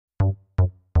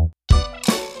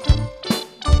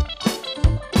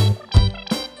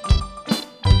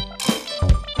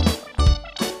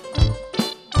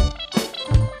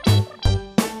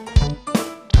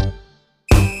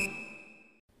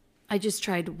I just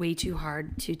tried way too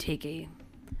hard to take a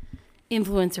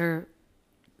influencer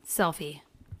selfie.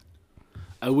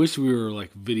 I wish we were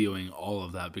like videoing all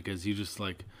of that because you just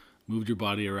like moved your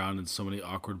body around in so many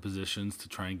awkward positions to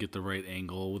try and get the right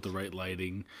angle with the right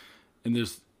lighting. And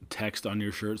there's text on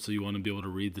your shirt, so you want to be able to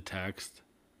read the text.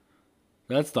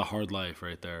 That's the hard life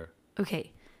right there.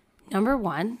 Okay. Number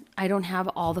one, I don't have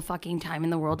all the fucking time in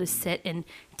the world to sit and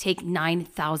take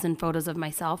 9,000 photos of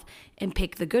myself and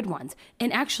pick the good ones.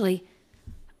 And actually,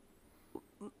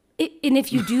 and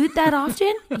if you do that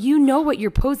often, you know what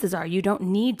your poses are. You don't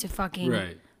need to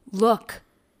fucking look.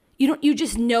 You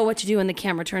just know what to do when the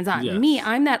camera turns on. Yes. Me,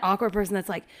 I'm that awkward person that's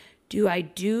like, do I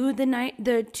do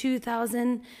the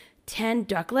 2010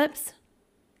 duck lips?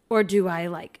 Or do I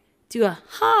like do a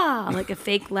like a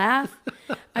fake laugh?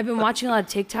 I've been watching a lot of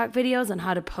TikTok videos on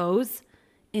how to pose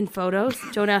in photos.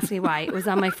 Don't ask me why. It was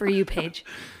on my For You page.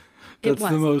 That's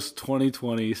the most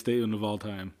 2020 statement of all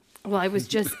time. Well, I was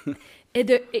just...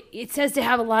 It says to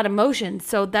have a lot of motion,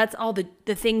 so that's all the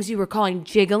things you were calling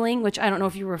jiggling, which I don't know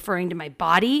if you're referring to my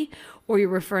body or you're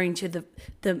referring to the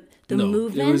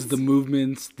movements. It was the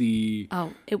movements, the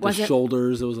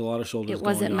shoulders. There was a lot of shoulders. It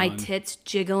wasn't my on. Tits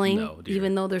jiggling, No,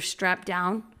 even though they're strapped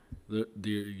down.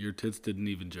 Your tits didn't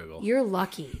even jiggle. You're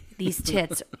lucky. These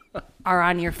tits are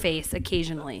on your face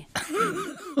occasionally.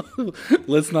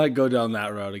 Let's not go down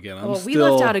that route again. We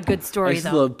left out a good story, I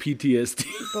still have PTSD.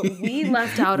 But we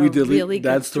left out a really good story.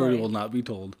 That story will not be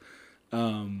told. We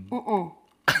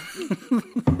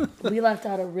left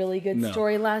out a really good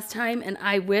story last time, and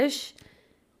I wish...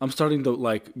 I'm starting to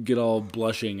like get all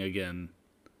blushing again.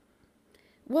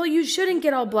 Well, you shouldn't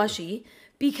get all blushy.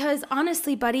 Because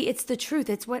honestly, buddy, it's the truth.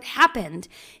 It's what happened.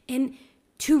 And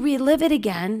to relive it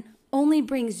again only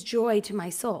brings joy to my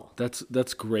soul.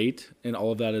 That's great. And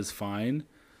all of that is fine.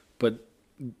 But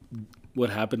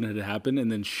what happened had happened.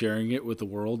 And then sharing it with the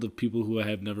world of people who I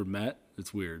have never met,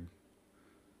 it's weird.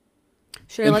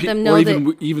 Should I let them know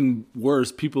that... Even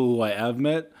worse, people who I have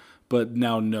met, but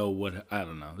now know what... I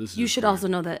don't know. You should also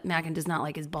know that Mackin does not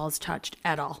like his balls touched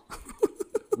at all.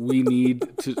 We need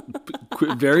to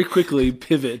very quickly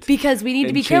pivot. Because we need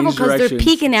to be careful because they're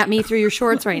peeking at me through your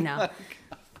shorts right now.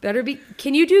 Better be.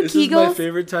 Can you do Kegels? This is my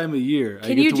favorite time of year.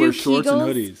 Can I get you to do wear shorts Kegels?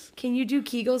 and hoodies. Can you do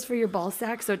Kegels for your ball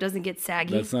sack so it doesn't get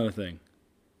saggy? That's not a thing.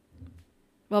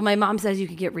 Well, my mom says you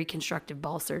could get reconstructive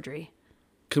ball surgery.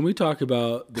 Can we talk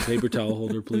about the paper towel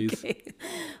holder, please? Okay.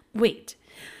 Wait.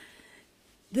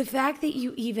 The fact that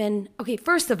you even... Okay,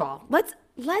 first of all, let's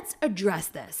address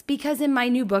this. Because in my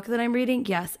new book that I'm reading,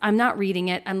 yes, I'm not reading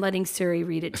it. I'm letting Siri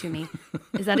read it to me.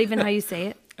 Is that even how you say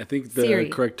it? I think the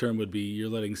correct term would be you're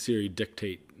letting Siri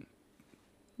dictate.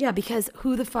 Yeah, because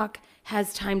who the fuck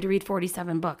has time to read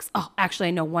 47 books? Oh, actually,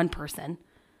 I know one person.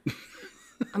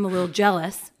 I'm a little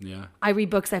jealous. Yeah. I read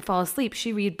books, I fall asleep.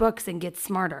 She reads books and gets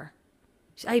smarter.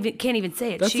 I can't even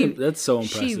say it. That's so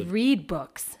impressive. She read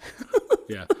books.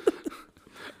 Yeah.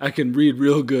 I can read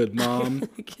real good, Mom.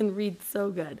 I can read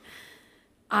so good.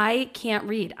 I can't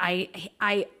read.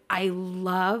 I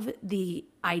love the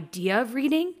idea of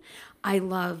reading. I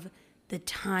love the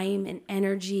time and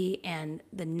energy and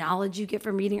the knowledge you get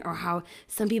from reading, or how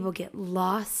some people get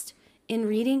lost in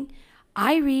reading.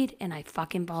 I read and I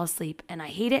fucking fall asleep and I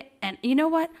hate it. And you know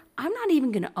what? I'm not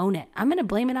even going to own it. I'm going to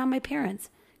blame it on my parents.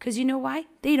 Because you know why?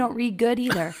 They don't read good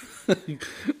either.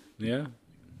 Yeah.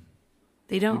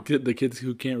 They don't. The kids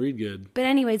who can't read good. But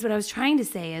anyways, what I was trying to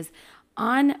say is,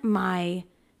 on my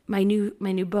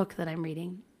new book that I'm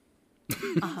reading,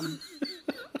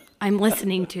 I'm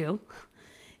listening to,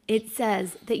 it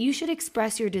says that you should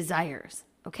express your desires.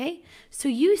 Okay? So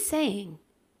you saying,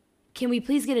 can we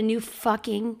please get a new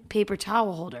fucking paper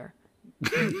towel holder?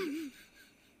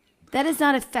 That is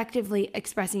not effectively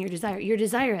expressing your desire. Your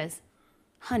desire is,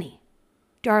 honey,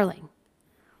 darling,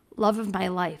 love of my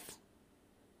life,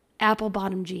 apple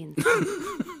bottom jeans.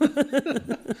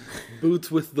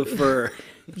 Boots with the fur.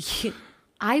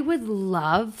 I would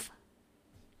love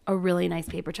a really nice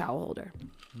paper towel holder.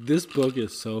 This book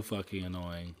is so fucking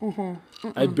annoying.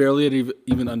 I barely had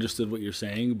even understood what you're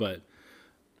saying, but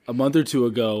a month or two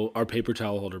ago, our paper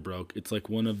towel holder broke. It's like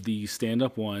one of the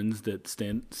stand-up ones that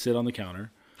sit on the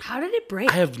counter. How did it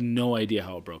break? I have no idea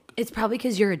how it broke. It's probably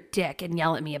because you're a dick and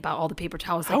yell at me about all the paper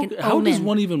towels. How does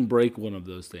one even break one of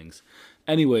those things?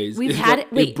 Anyways,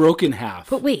 it broke in half.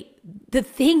 But wait, the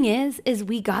thing is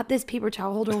we got this paper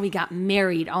towel holder when we got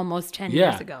married almost 10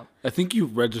 years ago. I think you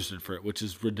registered for it, which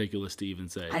is ridiculous to even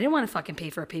say. I didn't want to fucking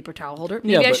pay for a paper towel holder.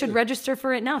 Maybe I should register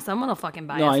for it now. Someone will fucking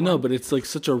buy it. No, I know, but it's like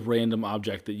such a random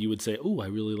object that you would say, oh, I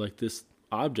really like this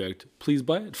object, please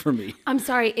buy it for me. I'm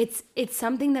sorry. It's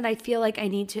something that I feel like I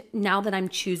need to, now that I'm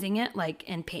choosing it, like,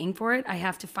 and paying for it, I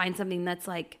have to find something that's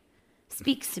like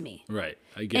speaks to me. Right.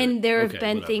 I get it. And there have Okay,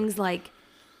 been whatever. things like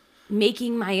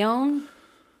making my own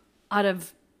out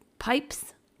of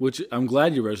pipes. Which I'm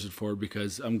glad you registered for,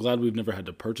 because I'm glad we've never had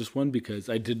to purchase one, because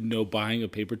I didn't know buying a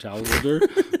paper towel holder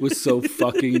was so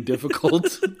fucking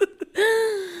difficult.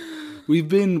 We've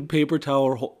been paper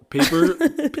towel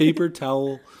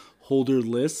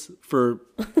holder-less for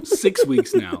 6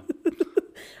 weeks now.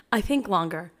 I think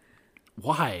longer.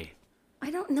 Why? I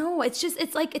don't know. It's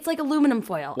like aluminum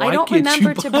foil. Why I don't can't you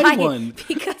remember to buy buy one? it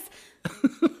because.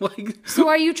 Like, So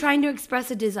are you trying to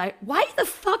express a desire? Why the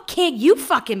fuck can't you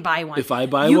fucking buy one? if I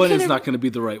buy You one, can it's not going to be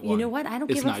the right one. know what? I don't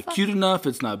It's give a not fuck. cute enough.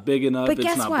 It's not big enough. But It's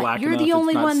guess not what? black You're enough. the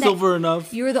only it's not one silver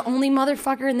enough. You're the only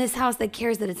motherfucker in this house that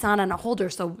cares that it's not on a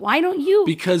holder. So why don't you?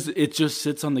 Because it just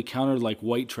sits on the counter like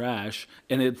white trash,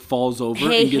 and it falls over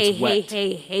hey, and gets hey, wet.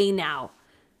 hey, now.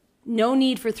 No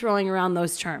need for throwing around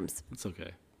those terms. It's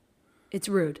okay. It's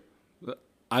rude.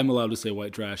 I'm allowed to say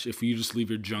white trash if you just leave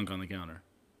your junk on the counter.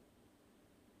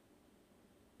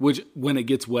 Which, when it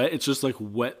gets wet, it's just like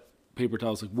wet paper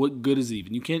towels. Like, what good is it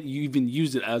even? You can't even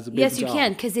use it as a paper Yes, you towel.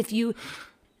 can. Because if you,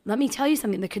 let me tell you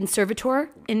something. The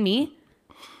conservator in me,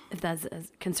 if that's a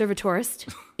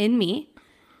conservatorist in me,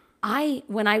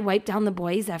 when I wipe down the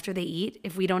boys after they eat,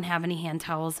 if we don't have any hand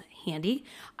towels handy,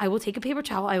 I will take a paper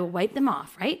towel. I will wipe them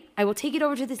off, right? I will take it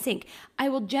over to the sink. I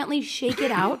will gently shake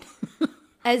it out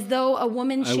as though a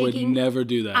woman I would shaking. never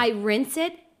do that. I rinse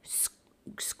it,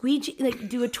 squeegee, like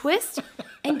do a twist.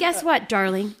 And guess what,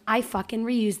 darling? I fucking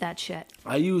reuse that shit.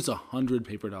 I use 100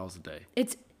 paper towels a day.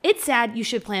 It's sad. You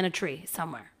should plant a tree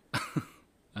somewhere.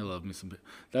 I love me some.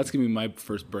 That's going to be my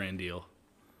first brand deal.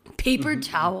 Paper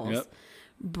towels. Yep.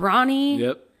 Brawny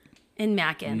Yep. and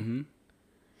Mackin.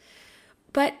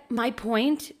 But my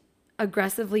point,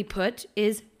 aggressively put,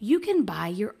 is you can buy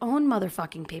your own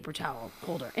motherfucking paper towel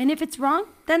holder. And if it's wrong,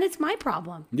 then it's my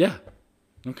problem. Yeah.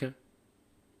 Okay.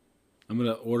 I'm going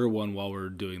to order one while we're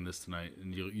doing this tonight,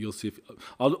 and you'll see if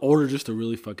I'll order just a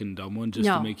really fucking dumb one just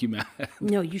No. to make you mad.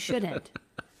 No, you shouldn't.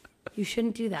 You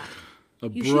shouldn't do that. A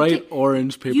You should bright do-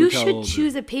 orange paper You towel should holder.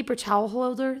 choose a paper towel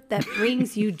holder that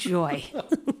brings you joy.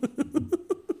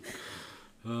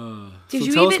 So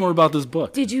tell us more about this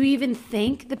book. Did you even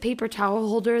thank the paper towel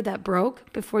holder that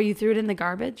broke before you threw it in the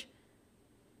garbage?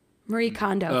 Marie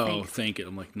Kondo, Oh, thanks. thank it.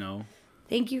 I'm like, no.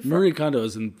 Thank you for Marie Kondo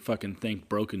doesn't fucking think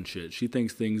broken shit. She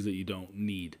thinks things that you don't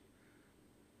need.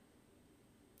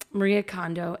 Maria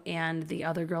Kondo and the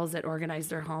other girls that organize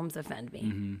their homes offend me.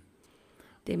 Mm-hmm.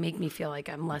 They make me feel like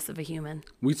I'm less of a human.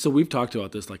 We've talked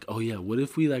about this, like, oh yeah, what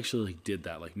if we actually like did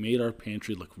that, like made our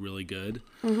pantry look really good?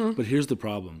 Mm-hmm. But here's the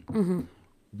problem: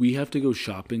 we have to go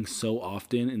shopping so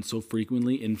often and so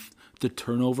frequently, and the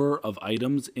turnover of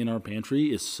items in our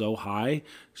pantry is so high.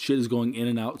 Shit is going in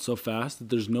and out so fast that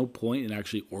there's no point in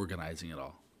actually organizing it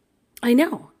all. I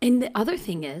know. And the other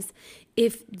thing is,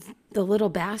 if the little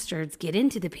bastards get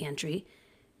into the pantry,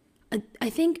 I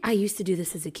think I used to do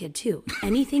this as a kid too.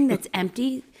 Anything that's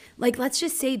empty, like let's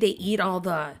just say they eat all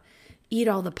the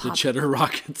The pop, cheddar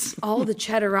rockets. all the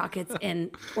cheddar rockets and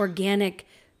organic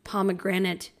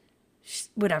pomegranate,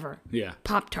 whatever, Yeah.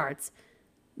 Pop-Tarts.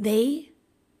 They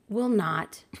will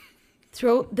not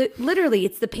throw literally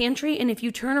it's the pantry, and if you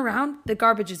turn around, the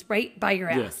garbage is right by your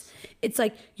ass. Yes. It's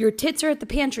like your tits are at the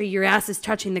pantry, your ass is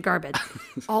touching the garbage.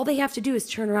 All they have to do is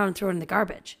turn around and throw it in the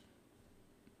garbage.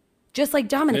 Just like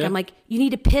Dominic, Yeah. I'm like, you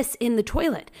need to piss in the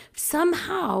toilet.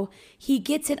 Somehow he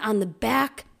gets it on the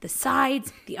back, the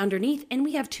sides, the underneath, and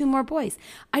we have 2 more boys.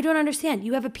 I don't understand.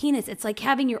 You have a penis. It's like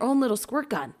having your own little squirt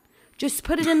gun. Just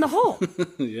put it in the hole.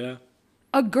 Yeah.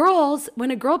 When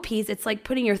a girl pees, it's like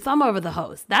putting your thumb over the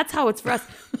hose. That's how it's for us.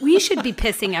 We should be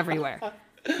pissing everywhere.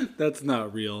 That's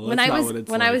not real. That's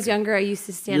When not I was younger, I used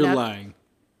to stand You're up. lying.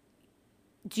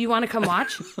 Do you want to come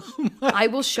watch? I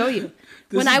will show you.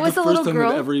 This When is I was the a first little time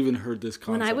girl, I've ever even heard this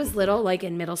concept. when I was before. little, like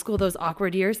in middle school, those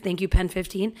awkward years. Thank you, Pen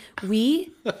 15.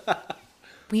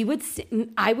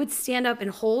 I would stand up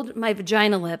and hold my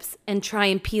vagina lips and try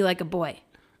and pee like a boy.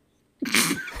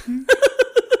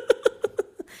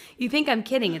 You think I'm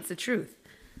kidding? It's the truth.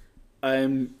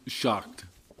 I'm shocked.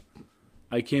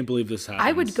 I can't believe this happened.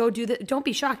 I would go do that. Don't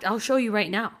be shocked. I'll show you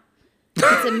right now.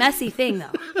 It's a messy thing,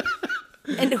 though.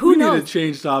 And who We need knows? to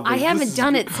change topics. I haven't This is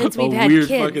done it since we've a had weird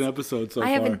kids. fucking episode so I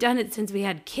far. haven't done it since we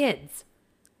had kids.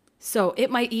 So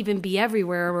it might even be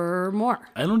everywhere or more.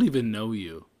 I don't even know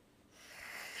you.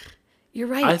 You're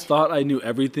right. I thought I knew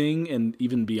everything and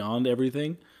even beyond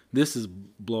everything. This is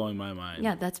blowing my mind.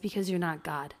 Yeah, that's because you're not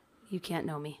God. You can't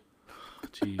know me.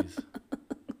 Jeez.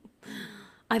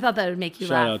 I thought that would make you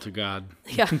Shout laugh. out to God.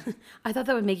 Yeah. I thought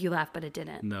that would make you laugh, but it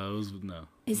didn't. No, it was no.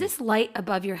 Is this light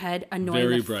above your head annoying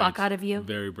Very the bright. fuck out of you?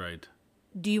 Very bright.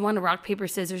 Do you want to rock, paper,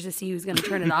 scissors to see who's going to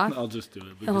turn it off? I'll just do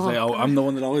it because I'm the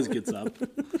one that always gets up.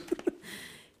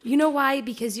 You know why?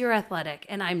 Because you're athletic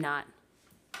and I'm not.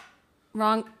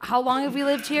 Wrong. How long have we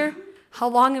lived here? How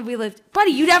long have we lived?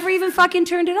 Buddy, you never even fucking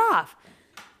turned it off.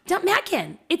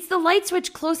 Mackin, it's the light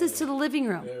switch closest to the living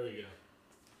room. There we go.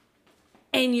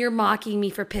 And you're mocking me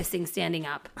for pissing standing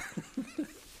up.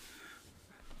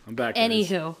 I'm back. Guys.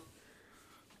 Anywho,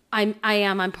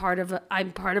 I'm part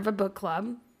of a book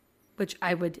club, which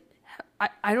I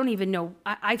don't even know.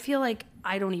 I feel like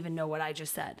I don't even know what I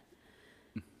just said.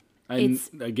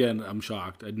 Again, I'm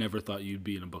shocked. I never thought you'd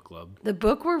be in a book club. The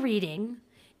book we're reading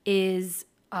is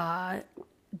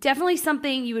definitely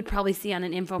something you would probably see on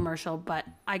an infomercial, but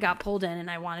I got pulled in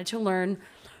and I wanted to learn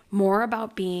more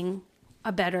about being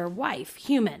a better wife,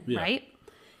 human, right?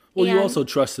 Well, you also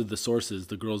trusted the sources,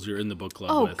 the girls you're in the book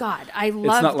club with. Oh, God. I love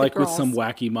It's not the like girls. with some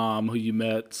wacky mom who you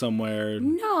met somewhere.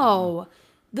 No.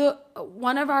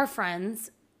 One of our friends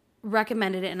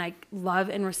recommended it, and I love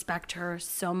and respect her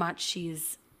so much.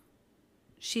 She's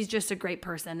just a great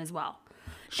person as well.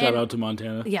 Shout out to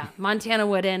Montana. Yeah, Montana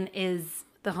Wooden is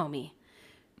the homie.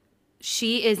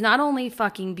 She is not only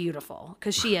fucking beautiful,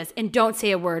 because she is, and don't say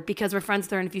a word because we're friends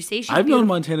with her, and if you say she's I've beautiful... known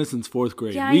Montana since 4th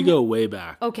grade. Yeah, We go way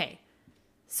back. Okay.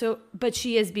 So, but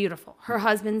she is beautiful. Her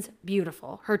husband's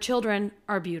beautiful. Her children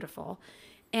are beautiful.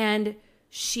 And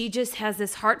she just has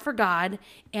this heart for God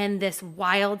and this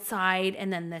wild side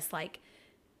and then this like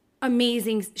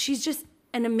amazing, she's just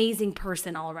an amazing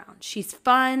person all around. She's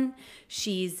fun.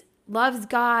 She's loves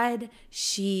God.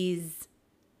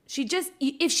 She just,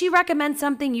 if she recommends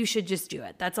something, you should just do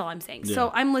it. That's all I'm saying. Yeah.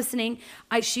 So I'm listening.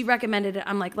 She recommended it.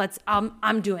 I'm like,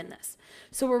 I'm doing this.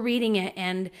 So we're reading it,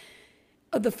 and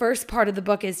the first part of the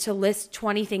book is to list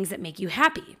 20 things that make you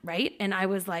happy, right? And I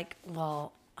was like,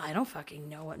 well, I don't fucking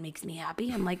know what makes me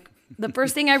happy. I'm like, the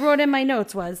first thing I wrote in my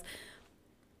notes was,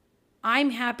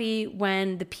 I'm happy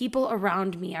when the people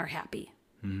around me are happy.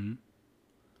 Mm-hmm.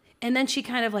 And then she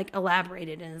kind of like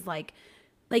elaborated and is like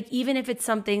even if it's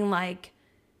something like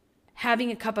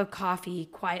having a cup of coffee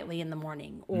quietly in the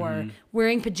morning or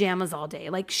wearing pajamas all day,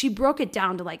 like she broke it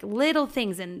down to like little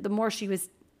things. And the more she was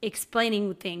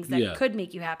explaining things that could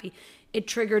make you happy, it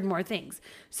triggered more things.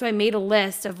 So I made a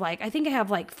list of like, I think I have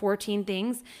like 14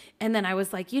 things. And then I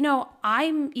was like,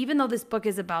 even though this book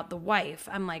is about the wife,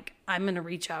 I'm like, I'm going to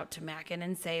reach out to Mackin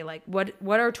and say like,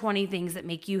 what are 20 things that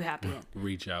make you happy?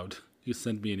 Reach out. You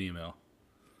sent me an email.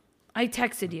 I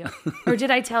texted you. Or did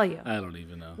I tell you? I don't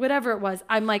even know. Whatever it was.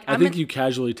 I'm like, I think you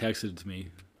casually texted it to me.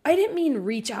 I didn't mean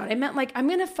reach out. I meant like, I'm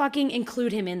going to fucking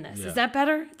include him in this. Yeah. Is that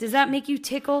better? Does that make you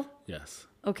tickle? Yes.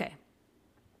 Okay.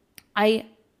 I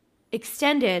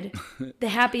extended the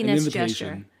happiness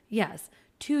gesture, yes,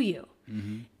 to you.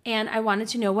 Mm-hmm. And I wanted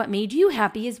to know what made you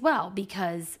happy as well,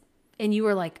 because, and you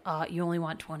were like, you only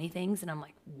want 20 things? And I'm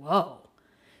like, whoa.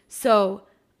 So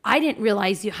I didn't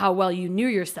realize how well you knew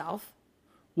yourself.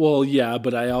 Well, yeah,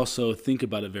 but I also think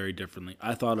about it very differently.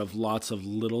 I thought of lots of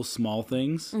little small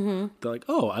things. Mm-hmm. They're like,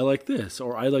 oh, I like this,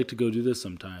 or I like to go do this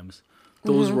sometimes.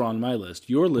 Those were on my list.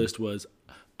 Your list was,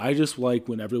 I just like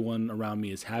when everyone around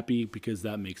me is happy because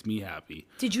that makes me happy.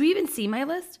 Did you even see my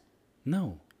list?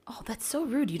 No. Oh, that's so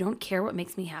rude. You don't care what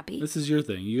makes me happy? This is your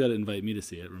thing. You got to invite me to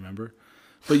see it, remember?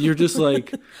 But you're just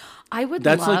like, I would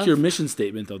that's love... like your mission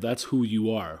statement, though. That's who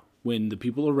you are. When the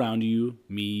people around you,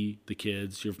 me, the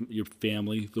kids, your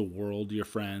family, the world, your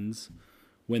friends,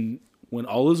 when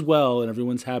all is well and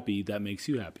everyone's happy, that makes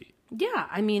you happy. Yeah,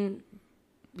 I mean,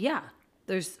 yeah.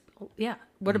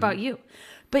 What about you?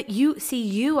 But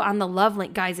you on the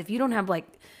love guys, if you don't have like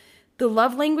the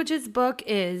love languages book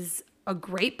is a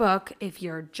great book if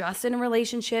you're just in a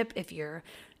relationship, if you're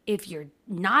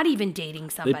not even dating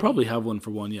somebody. They probably have one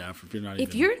for one, yeah,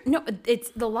 if you're not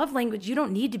it's the love language. You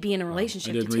don't need to be in a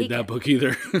relationship to take it. I didn't read that book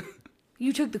either.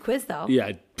 You took the quiz though.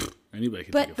 Yeah, anybody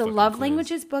can take a But the fucking love quiz.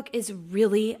 languages book is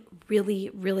really, really,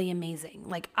 really amazing.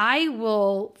 Like I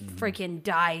will freaking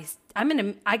die.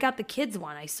 I got the kids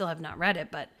one. I still have not read it,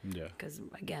 but because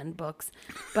again, books.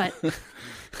 But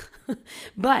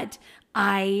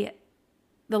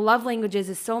the love languages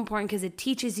is so important because it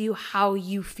teaches you how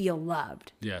you feel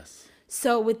loved. Yes.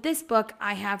 So with this book,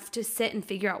 I have to sit and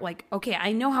figure out like, okay,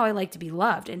 I know how I like to be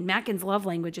loved, and Mackin's love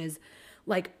language is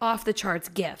like off the charts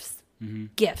gifts. Mm-hmm.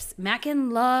 Gifts. Mackin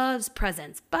loves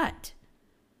presents, but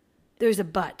there's a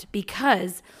but,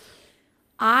 because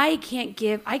I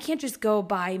can't just go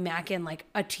buy Mackin like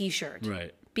a t-shirt.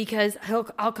 Right. Because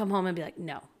I'll come home and be like,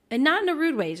 no. And not in a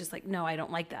rude way, just like, no, I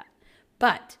don't like that.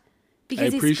 But I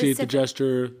he's appreciate the specific.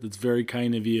 gesture. That's very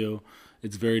kind of you.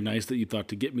 It's very nice that you thought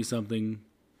to get me something,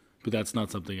 but that's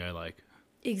not something I like.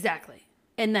 Exactly.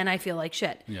 And then I feel like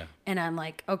shit. Yeah. And I'm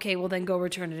like, okay, well then go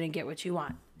return it and get what you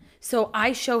want. So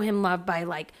I show him love by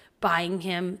like buying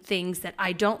him things that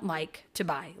I don't like to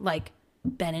buy, like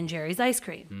Ben and Jerry's ice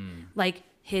cream, like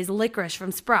his licorice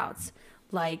from Sprouts,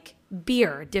 like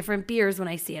beer, different beers. When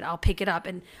I see it, I'll pick it up.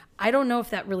 And I don't know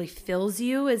if that really fills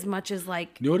you as much as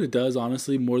like, You know what it does,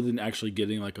 honestly, more than actually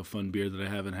getting like a fun beer that I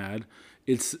haven't had?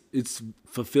 It's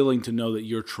fulfilling to know that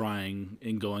you're trying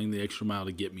and going the extra mile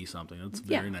to get me something. That's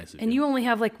very nice of you. And you only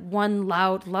have like one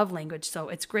loud love language, so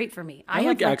it's great for me. I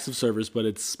like acts of service, but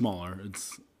it's smaller.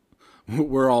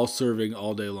 We're all serving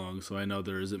all day long, so I know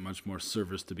there isn't much more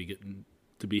service to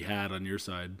be had on your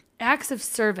side. acts of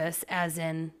service, as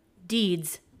in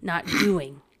deeds, not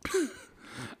doing.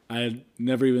 I had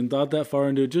never even thought that far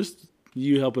into it. Just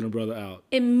you helping a brother out.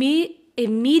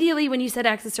 Immediately when you said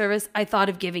acts of service, I thought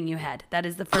of giving you head. That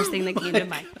is the first thing that came to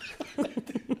mind.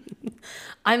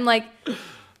 I'm like,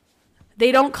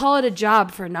 they don't call it a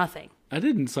job for nothing. I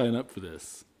didn't sign up for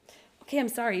this. Okay, I'm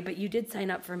sorry, but you did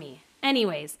sign up for me.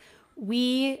 Anyways,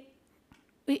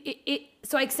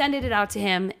 so I extended it out to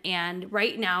him, and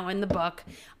right now in the book,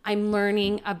 I'm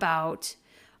learning about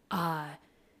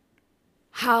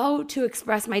how to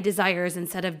express my desires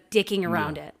instead of dicking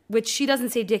around it, which she doesn't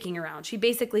say dicking around. She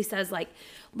basically says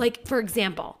like for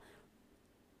example,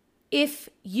 if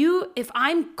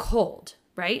I'm cold,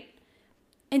 right?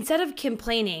 Instead of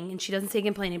complaining, and she doesn't say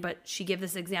complaining, but she gave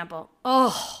this example.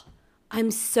 Oh,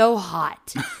 I'm so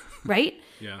hot, right?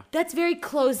 Yeah. That's very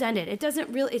closed-ended. It doesn't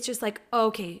really, it's just like,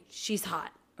 okay, she's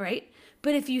hot, right?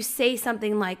 But if you say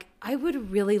something like, I would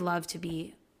really love to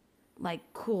be like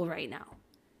cool right now,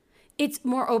 it's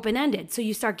more open-ended. So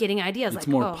you start getting ideas. It's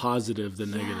like, more oh, positive than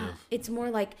yeah. negative. It's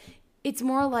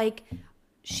more like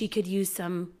she could use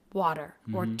some water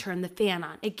or turn the fan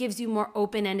on. It gives you more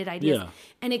open-ended ideas. Yeah.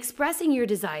 And expressing your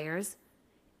desires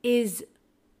is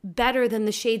better than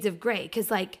the shades of gray, because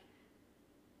like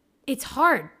it's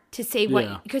hard to say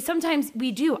what, because sometimes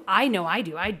we do. I know I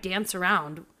do. I dance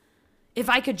around. If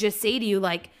I could just say to you,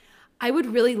 like, I would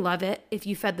really love it if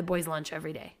you fed the boys lunch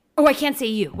every day. Oh, I can't say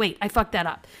you. Wait, I fucked that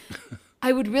up.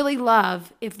 I would really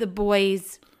love if the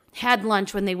boys had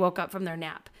lunch when they woke up from their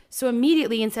nap. So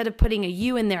immediately, instead of putting a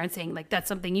you in there and saying, like, that's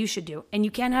something you should do, and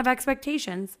you can't have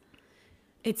expectations,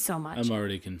 it's so much. I'm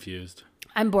already confused.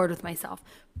 I'm bored with myself.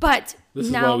 But This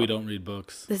is now, why we don't read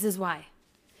books. This is why.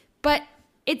 But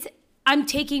I'm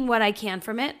taking what I can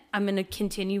from it. I'm going to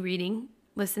continue reading,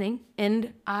 listening,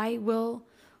 and I will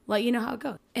let you know how it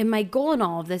goes. And my goal in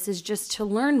all of this is just to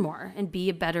learn more and be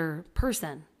a better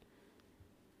person.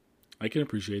 I can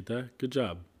appreciate that. Good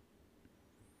job.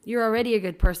 You're already a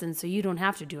good person, so you don't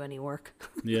have to do any work.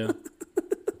 Yeah.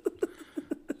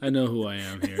 I know who I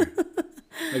am here.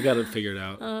 I got it figured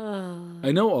out.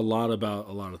 I know a lot about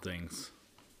a lot of things.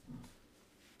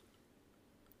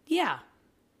 Yeah.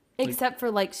 Except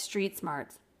for like street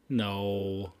smarts.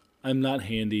 No, I'm not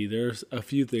handy. There's a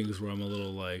few things where I'm a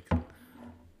little like...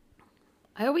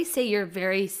 I always say you're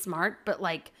very smart, but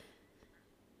like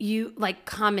you like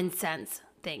common sense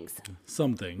things.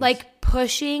 Some things. Like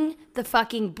pushing the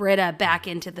fucking Brita back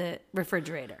into the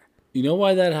refrigerator. You know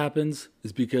why that happens?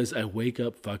 Is because I wake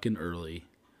up fucking early.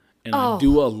 And I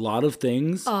do a lot of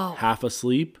things half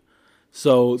asleep.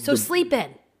 So sleep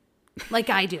in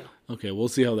like I do. Okay, we'll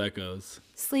see how that goes.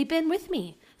 Sleep in with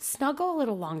me. Snuggle a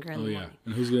little longer in the Oh, yeah. morning.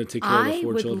 And who's going to take care of the I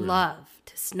four would children? love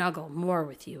to snuggle more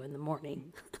with you in the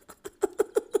morning.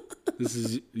 This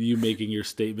is you making your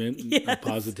statement of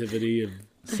positivity and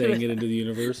saying it into the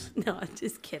universe. No, I'm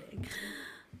just kidding.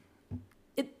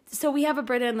 So we have a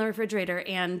Brita in the refrigerator,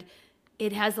 and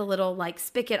it has a little like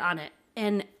spigot on it.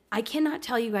 And I cannot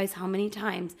tell you guys how many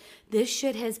times this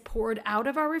shit has poured out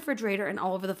of our refrigerator and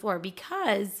all over the floor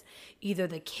because either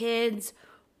the kids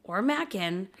or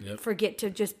Mackin forget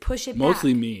to just push it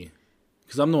Mostly back. me.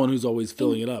 Because I'm the one who's always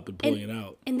filling it up and pulling it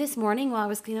out. And this morning while I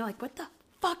was cleaning, like, what the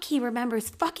fuck? He remembers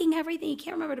fucking everything. He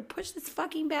can't remember to push this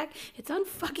fucking back. It's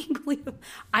unfucking believable.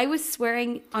 I was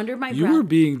swearing under my You breath. were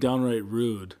being downright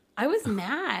rude. I was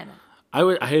mad.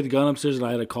 I had gone upstairs and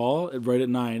I had a call right at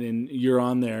 9, and you're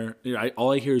on there.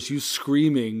 All I hear is you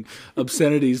screaming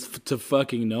obscenities to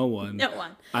fucking no one. No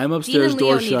one. I'm upstairs,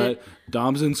 Dean and Leo door shut.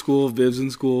 Dom's in school, Viv's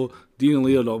in school. Dean and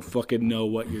Leo don't fucking know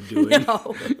what you're doing.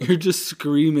 No. You're just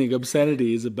screaming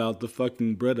obscenities about the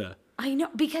fucking Brita. I know,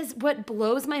 because what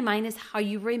blows my mind is how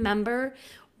you remember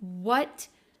what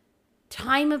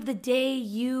time of the day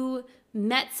you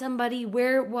met somebody,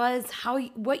 where it was,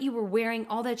 what you were wearing,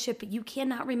 all that shit, but you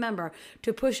cannot remember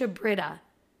to push a Brita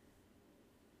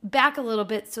back a little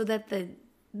bit so that the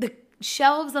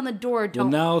shelves on the door Well, don't.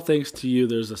 now thanks to you,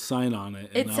 there's a sign on it,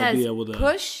 and It I'll says, be able to.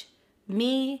 push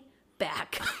me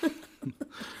back.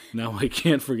 Now I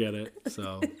can't forget it.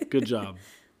 So good job.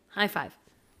 High five.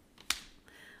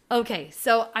 Okay,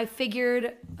 so I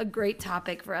figured a great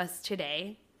topic for us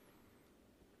today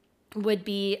would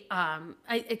be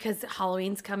because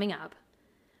Halloween's coming up.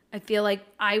 I feel like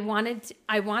I wanted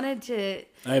to.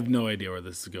 I have no idea where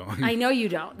this is going. I know you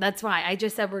don't. That's why I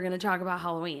just said we're going to talk about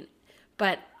Halloween,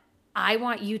 but I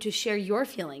want you to share your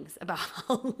feelings about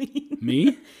Halloween.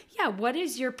 Me? Yeah, what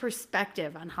is your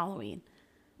perspective on Halloween?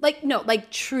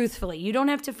 Like truthfully, you don't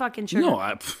have to fucking sugar. No,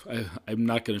 I'm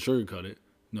not going to sugarcoat it.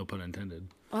 No pun intended.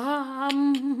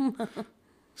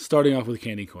 Starting off with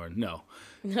candy corn. No.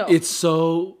 It's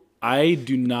so... I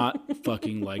do not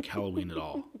fucking like Halloween at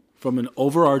all. From an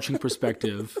overarching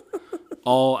perspective,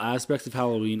 all aspects of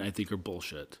Halloween I think are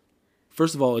bullshit.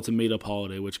 First of all, it's a made-up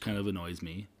holiday, which kind of annoys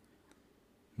me.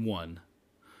 1.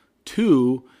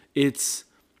 2, it's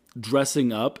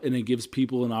dressing up, and it gives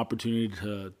people an opportunity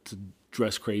to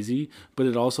dress crazy, but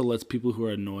it also lets people who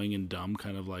are annoying and dumb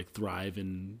kind of like thrive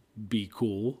and be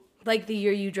cool. Like the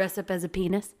year you dress up as a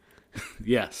penis?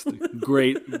 Yes.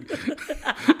 Great.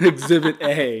 Exhibit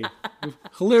A.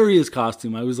 Hilarious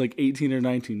costume. I was like 18 or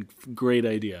 19. Great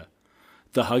idea.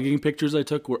 The hugging pictures I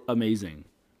took were amazing.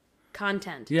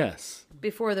 Content. Yes.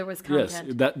 Before there was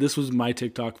content. Yes. This was my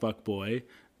TikTok fuck boy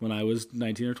when I was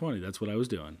 19 or 20. That's what I was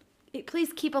doing.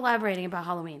 Please keep elaborating about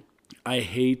Halloween. I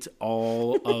hate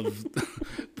all of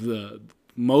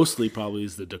mostly probably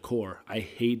is the decor. I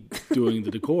hate doing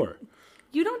the decor.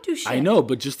 You don't do shit. I know,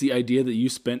 but just the idea that you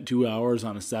spent 2 hours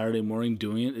on a Saturday morning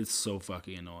doing it is so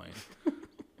fucking annoying.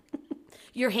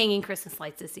 You're hanging Christmas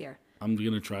lights this year. I'm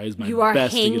going to try my You are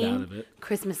best to hanging get out of it.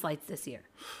 Christmas lights this year.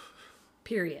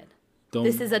 Period. Don't,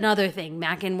 This is another thing.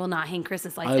 Mackin will not hang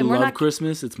Christmas lights. I and love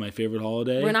Christmas. It's my favorite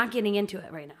holiday. We're not getting into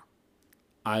it right now.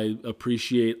 I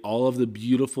appreciate all of the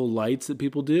beautiful lights that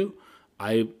people do.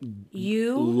 I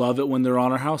love it when they're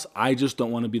on our house. I just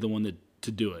don't want to be the one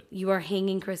to do it. You are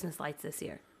hanging Christmas lights this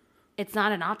year. It's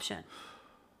not an option.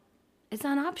 It's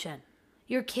not an option.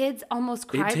 Your kids almost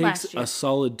cried last It year. takes a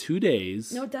solid 2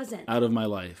 days No, it doesn't. out of my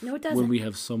life. No, it doesn't. When we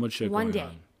have so much shit One going day.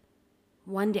 on.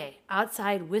 One day,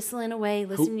 outside, whistling away,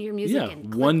 listening to your music. Yeah,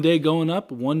 and one day going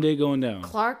up, one day going down.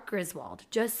 Clark Griswold.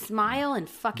 Just smile and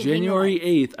fucking January hang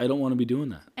the lights. 8th, I don't want to be doing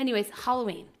that. Anyways,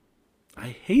 Halloween. I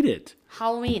hate it.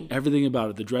 Halloween. Everything about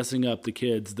it, the dressing up, the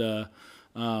kids, the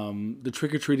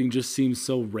trick-or-treating just seems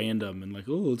so random and like,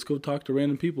 oh, let's go talk to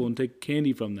random people and take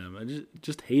candy from them. I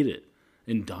just hate it.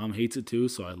 And Dom hates it too,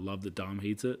 so I love that Dom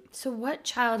hates it. So what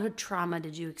childhood trauma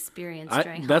did you experience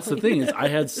during That's the Halloween? thing, is I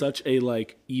had such a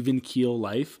like even keel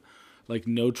life, like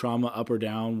no trauma up or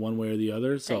down one way or the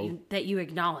other. So that you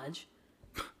acknowledge.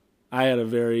 I had a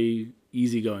very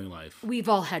easygoing life. We've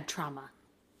all had trauma.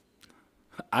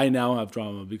 I now have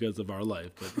trauma because of our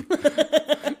life,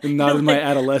 but not in my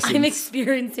adolescence. I'm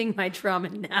experiencing my trauma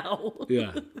now.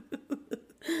 Yeah.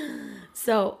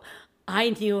 So I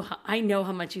know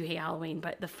how much you hate Halloween,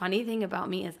 but the funny thing about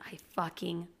me is I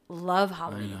fucking love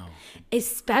Halloween. I know.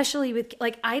 Especially with,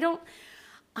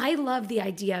 I love the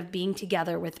idea of being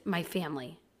together with my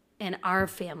family and our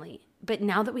family. But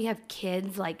now that we have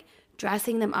kids, like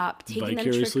dressing them up, taking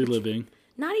Vicariously them living.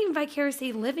 not even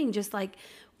vicariously living, just like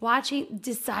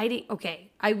deciding.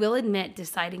 Okay, I will admit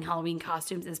deciding Halloween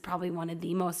costumes is probably one of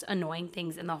the most annoying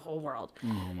things in the whole world.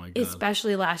 Oh my God.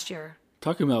 Especially last year.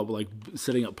 Talking about like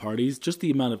setting up parties, just the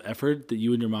amount of effort that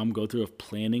you and your mom go through of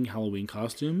planning Halloween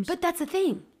costumes. But that's the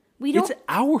thing. We don't. It's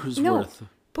hours worth.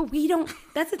 But we don't.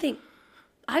 That's the thing.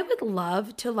 I would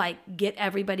love to like get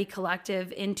everybody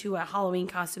collective into a Halloween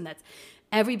costume that's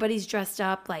everybody's dressed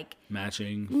up like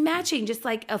Matching, just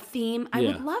like a theme. I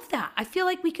would Yeah. love that. I feel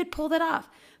like we could pull that off.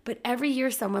 But every year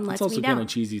someone lets it's also me kind down. of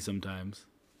cheesy sometimes.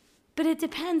 But it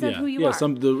depends on Yeah, who you are.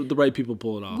 the right people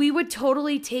pull it off. We would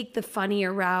totally take the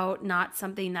funnier route, not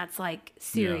something that's like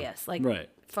serious, like right.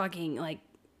 fucking like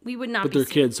we would not. But be they're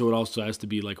kids, so it also has to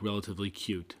be like relatively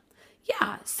cute.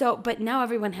 Yeah. So, but now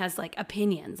everyone has like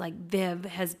opinions. Like Viv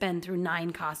has been through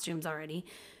 9 costumes already.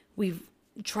 We've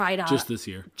tried out Just this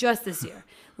year.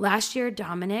 Last year,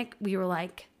 Dominic, we were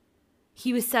like,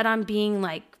 he was set on being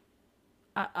like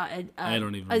I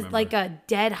don't even remember. like a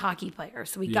dead hockey player.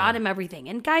 So we got him everything.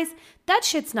 And guys, that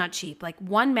shit's not cheap. Like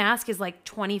one mask is like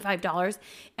 $25,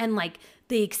 and like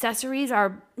the accessories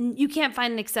are, you can't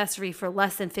find an accessory for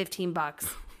less than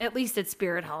 $15. At least at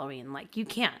Spirit Halloween. Like you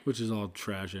can't. Which is all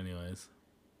trash anyways.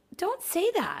 Don't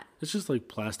say that. It's just like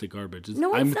plastic garbage.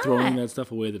 No, I'm it's throwing not. that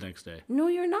stuff away the next day. No,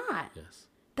 you're not. Yes.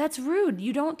 That's rude.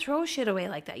 You don't throw shit away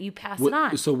like that. You pass it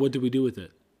on. So what do we do with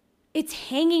it? It's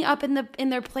hanging up in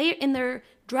their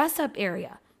dress up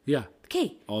area. Yeah.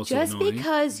 Okay, Also just annoying.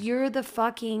 because you're the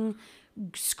fucking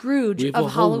Scrooge We have of a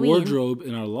whole Halloween. wardrobe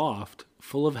in our loft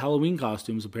full of Halloween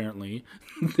costumes, apparently,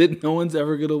 that no one's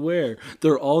ever going to wear.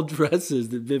 They're all dresses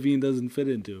that Vivian doesn't fit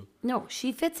into. No,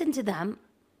 she fits into them.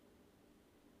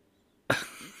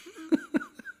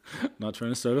 Not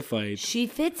trying to start a fight. She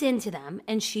fits into them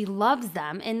and she loves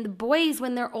them. And the boys,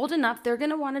 when they're old enough, they're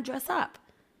going to want to dress up.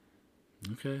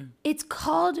 Okay. It's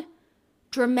called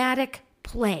dramatic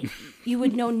play. You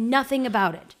would know nothing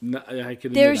about it. No, I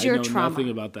can There's admit, your I know trauma. nothing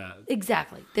about that.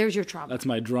 Exactly. There's your trauma. That's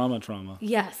my trauma.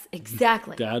 Yes,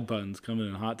 exactly. Dad buns coming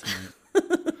in hot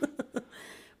tonight.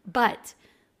 But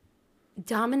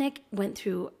Dominic went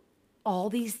through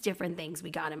all these different things. We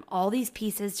got him all these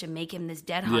pieces to make him this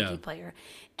dead hockey player.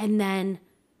 And then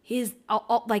he's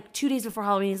like 2 days before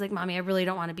Halloween, he's like, Mommy, I really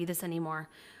don't want to be this anymore.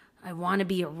 I want to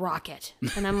be a rocket.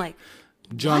 And I'm like,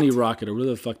 Johnny what? Rocket, or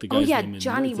whatever the fuck the guy's name is.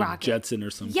 Johnny It's like Rocket. Jetson or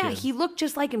something. Yeah, he looked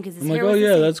just like him because his I'm like, hair oh was the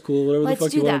yeah, same. that's cool. Whatever Let's the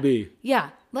fuck do you want that. to be. Yeah.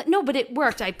 No, but it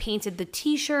worked. I painted the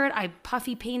t-shirt. I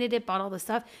puffy painted it, bought all the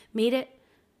stuff, made it.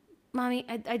 Mommy,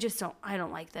 I just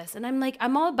don't like this. And I'm like,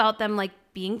 I'm all about them like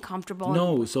being comfortable.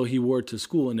 No, so he wore it to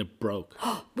school and it broke.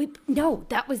 No,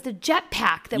 that was the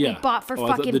jetpack that we bought for I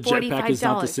thought fucking the $45. jetpack is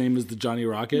not the same as the Johnny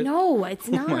Rocket. No, it's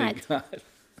not. Oh my God.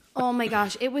 Oh my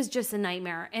gosh, it was just a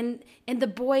nightmare. And the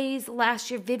boys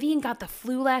last year, Vivian got the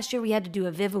flu last year. We had to do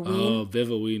a Vivaween. Oh,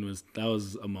 Vivaween was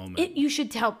a moment. You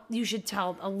should tell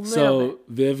a little So bit.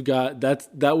 Viv got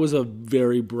that was a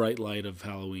very bright light of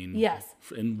Halloween. Yes.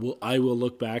 And I will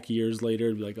look back years later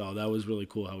and be like, oh, that was really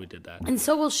cool how we did that. And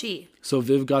so will she. So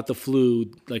Viv got the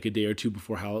flu like a day or two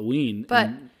before Halloween. But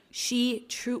she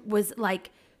was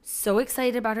like so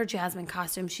excited about her Jasmine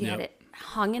costume. She had it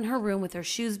hung in her room with her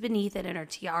shoes beneath it and her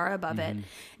tiara above it.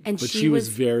 And But she was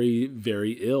very,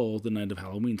 very ill the night of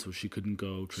Halloween, so she couldn't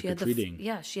go trick-or-treating.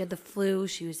 She had the flu.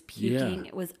 She was puking. Yeah.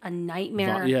 It was a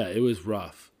nightmare. Yeah, it was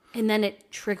rough. And then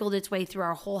it trickled its way through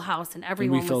our whole house, and And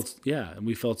everyone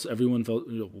everyone felt,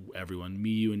 everyone, me,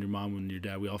 you, and your mom and your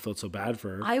dad, we all felt so bad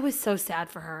for her. I was so sad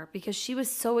for her because she was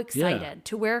so excited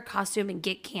to wear a costume and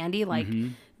get candy. Like,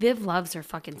 Viv loves her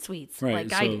fucking sweets. Right. Like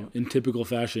So I do. in typical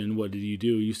fashion, what did you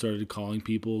do? You started calling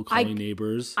people, calling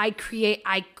neighbors. I put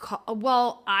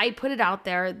it out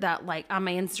there that like on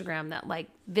my Instagram that like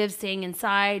Viv's staying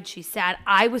inside. She's sad.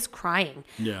 I was crying.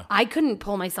 Yeah. I couldn't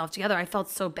pull myself together. I felt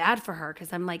so bad for her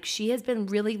because I'm like, she has been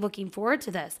really looking forward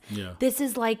to this. Yeah. This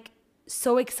is like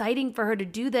so exciting for her to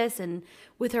do this and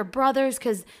with her brothers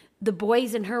because the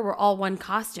boys and her were all one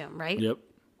costume, right? Yep.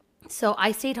 So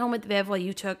I stayed home with Viv while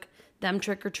you took them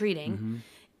trick-or-treating.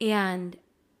 And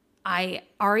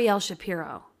Ariel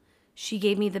Shapiro, she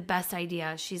gave me the best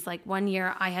idea. She's like, one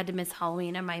year I had to miss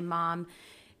Halloween and my mom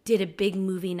did a big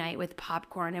movie night with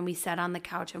popcorn and we sat on the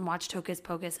couch and watched Hocus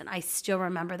Pocus. And I still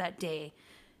remember that day.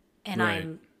 And Right.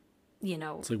 I'm,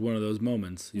 It's like one of those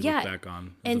moments you look back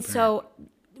on. And so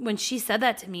when she said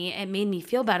that to me, it made me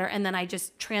feel better. And then I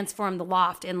just transformed the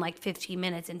loft in like 15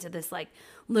 minutes into this like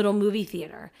little movie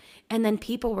theater. And then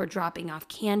people were dropping off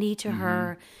candy to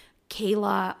her.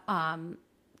 Kayla from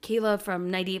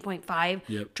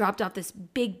 98.5 dropped off this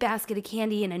big basket of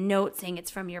candy and a note saying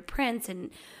it's from your prince and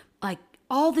like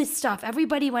all this stuff.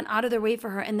 Everybody went out of their way for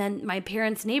her. And then my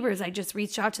parents' neighbors, I just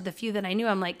reached out to the few that I knew.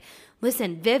 I'm like,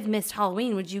 listen, Viv missed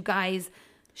Halloween. Would you guys...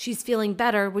 She's feeling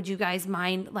better. Would you guys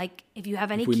mind, like, if you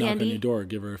have any if we candy? knock on your door,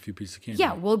 give her a few pieces of candy.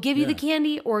 Yeah, we'll give you the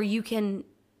candy, or you can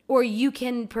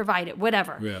provide it,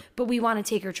 whatever. Yeah. But we want to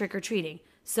take her trick or treating.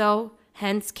 So,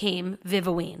 hence came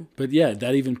Vivaween. But yeah,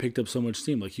 that even picked up so much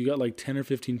steam. Like you got like 10 or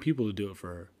 15 people to do it for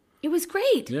her. It was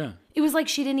great. Yeah. It was like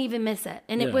she didn't even miss it,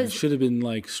 and it should have been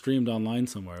like streamed online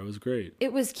somewhere. It was great.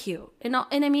 It was cute, and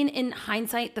I mean, in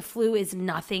hindsight, the flu is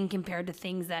nothing compared to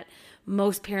things that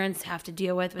most parents have to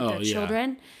deal with their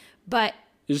children. But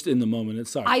just in the moment, it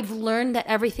sucked. I've learned that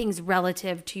everything's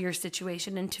relative to your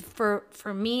situation, and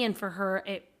for me and for her,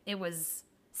 it was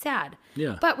sad.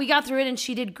 Yeah. But we got through it, and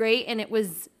she did great, and it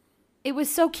was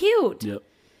so cute. Yep.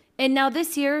 And now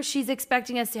this year, she's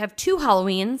expecting us to have 2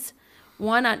 Halloweens.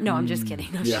 One on, no, I'm just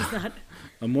kidding. No, she's not.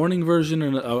 A morning version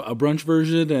and a brunch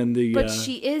version, and the. But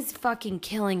she is fucking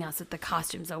killing us with the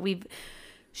costumes. Though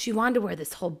she wanted to wear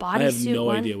this whole bodysuit. I have no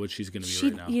idea what she's going to be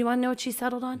right now. You want to know what she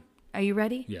settled on? Are you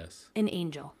ready? Yes. An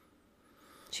angel.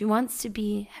 She wants to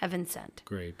be heaven sent.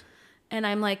 Great. And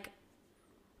I'm like,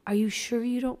 are you sure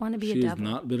you don't want to be a She has devil?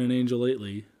 not been an angel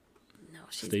lately. No,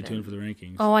 she's Stay tuned for the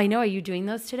rankings. Oh, I know. Are you doing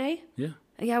those today? Yeah.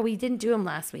 Yeah, we didn't do them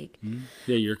last week.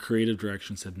 Yeah, your creative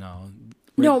direction said no.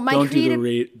 No, my don't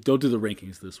creative... don't do the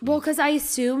rankings this week. Well, because I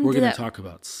assumed we're going that... to talk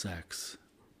about sex.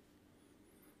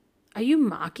 Are you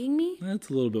mocking me? That's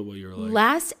a little bit what you're like.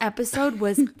 Last episode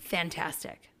was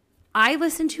fantastic. I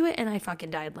listened to it and I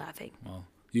fucking died laughing. Well,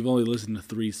 you've only listened to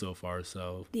 3 so far,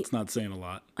 so it's not saying a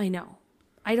lot. I know.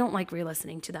 I don't like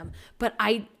re-listening to them. But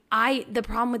the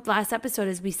problem with last episode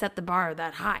is we set the bar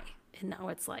that high. And now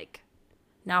it's like,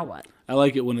 now what? I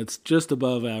like it when it's just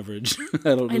above average.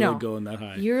 I don't really know. go in that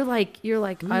high. You're like,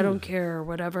 I don't care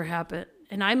whatever happened.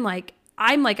 And I'm like,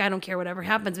 I don't care whatever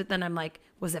happens. But then I'm like,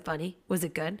 was it funny? Was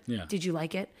it good? Yeah. Did you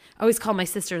like it? I always call my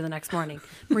sister the next morning.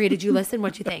 Maria, did you listen?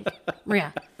 What'd you think?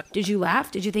 Maria, did you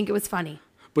laugh? Did you think it was funny?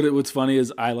 But what's funny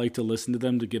is I like to listen to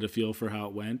them to get a feel for how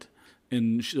it went.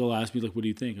 And she'll ask me, like, what do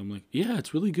you think? I'm like, yeah,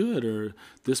 it's really good. Or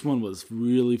this one was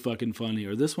really fucking funny.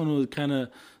 Or this one was kind of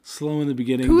slow in the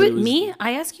beginning. Me?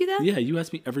 I ask you that? Yeah, you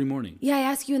ask me every morning. Yeah, I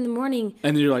ask you in the morning.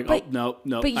 And then you're like, no,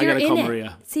 but I got to call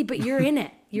Maria. See, but you're in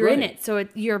it. You're in it. So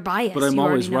you're biased. But I'm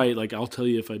always right. Like, I'll tell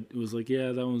you if it was like,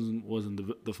 yeah, that one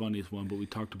wasn't the funniest one, but we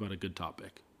talked about a good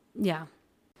topic. Yeah.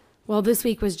 Well, this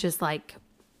week was just like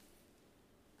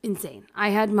insane.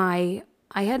 I had my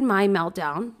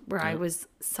meltdown where I was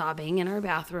sobbing in our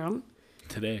bathroom.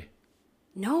 Today?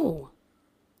 No.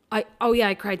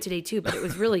 I cried today too, but it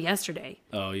was really yesterday.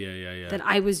 Oh, yeah. That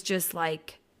I was just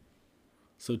like.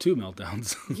 So 2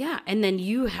 meltdowns. Yeah. And then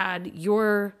you had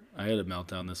I had a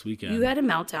meltdown this weekend. You had a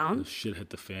meltdown. The shit hit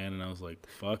the fan and I was like,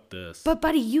 fuck this. But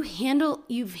buddy, you're handling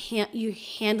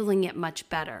it much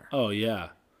better. Oh, yeah.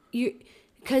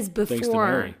 Because before. Thanks to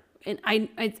Mary. And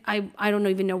I don't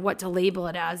even know what to label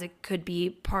it as. It could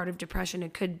be part of depression.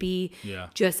 It could be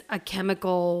just a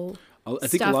chemical. I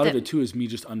think a lot of it too is me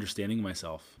just understanding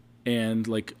myself and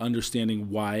like understanding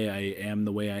why I am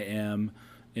the way I am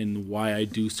and why I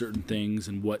do certain things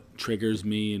and what triggers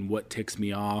me and what ticks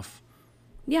me off.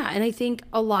 Yeah, and I think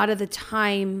a lot of the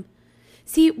time,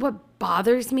 see what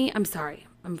bothers me. I'm sorry,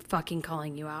 I'm fucking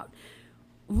calling you out.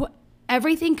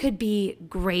 Everything could be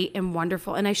great and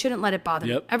wonderful, and I shouldn't let it bother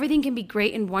me. Everything can be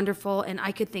great and wonderful, and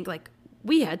I could think, like,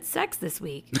 we had sex this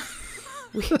week.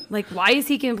 Like, why is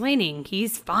he complaining?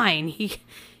 He's fine.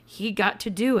 He got to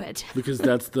do it. Because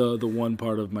that's the one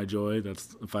part of my joy.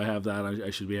 That's if I have that,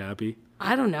 I should be happy.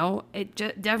 I don't know. It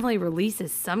definitely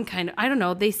releases some kind of, I don't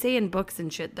know. They say in books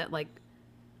and shit that, like,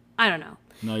 I don't know.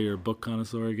 Now you're a book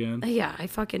connoisseur again? Yeah, I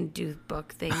fucking do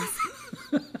book things.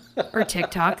 Or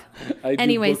TikTok. I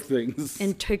do book things.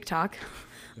 And TikTok.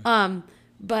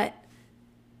 But,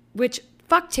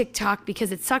 fuck TikTok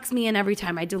because it sucks me in every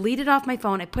time. I delete it off my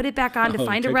phone. I put it back on to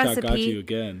find a recipe. TikTok got you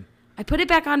again. I put it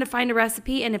back on to find a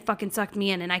recipe and it fucking sucked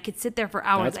me in and I could sit there for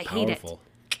hours. That's I hate powerful.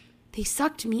 it. They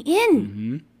sucked me in.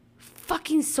 Mm-hmm.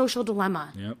 Fucking social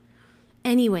dilemma. Yep.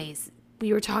 Anyways,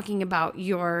 we were talking about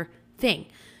your thing.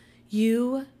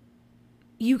 You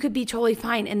could be totally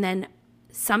fine and then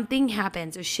something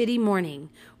happens, a shitty morning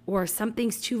or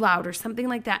something's too loud or something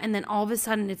like that. And then all of a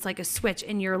sudden it's like a switch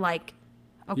and you're like,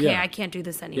 okay, I can't do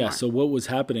this anymore. Yeah, so what was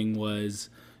happening was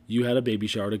you had a baby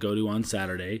shower to go to on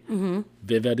Saturday. Mm-hmm.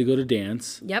 Viv had to go to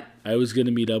dance. Yep. I was going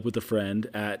to meet up with a friend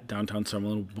at downtown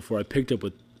Summerlin before I picked up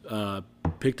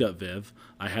Viv.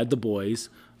 I had the boys.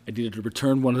 I needed to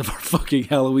return one of our fucking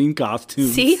Halloween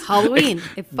costumes. See? Halloween.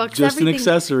 It fucks just everything. An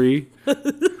accessory.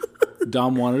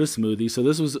 Dom wanted a smoothie. So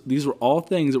these were all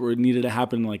things that were needed to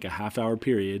happen in like a half-hour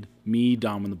period. Me,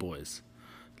 Dom, and the boys.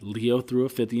 Leo threw a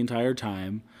fit the entire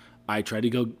time. I tried to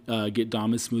go get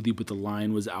Dom his smoothie, but the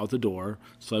line was out the door.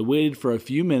 So I waited for a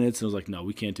few minutes and I was like, no,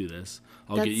 we can't do this.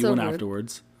 I'll get you one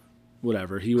afterwards.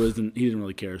 Whatever. He didn't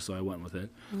really care, so I went with it.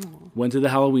 Oh. Went to the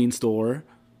Halloween store.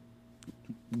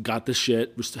 Got the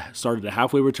shit, started to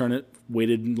halfway return it,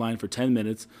 waited in line for 10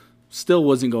 minutes, still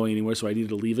wasn't going anywhere, so I needed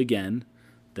to leave again.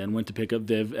 Then went to pick up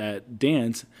Viv at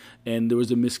dance, and there was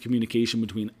a miscommunication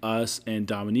between us and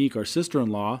Dominique, our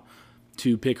sister-in-law,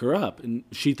 to pick her up. And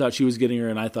she thought she was getting her,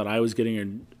 and I thought I was getting her.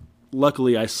 And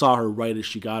luckily, I saw her right as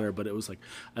she got her, but it was like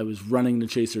I was running to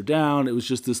chase her down. It was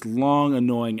just this long,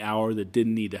 annoying hour that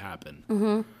didn't need to happen.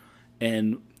 Mm-hmm.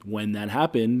 And when that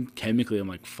happened, chemically, I'm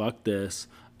like, fuck this.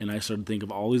 And I started to think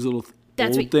of all these little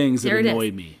old things that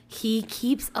annoyed me. He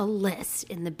keeps a list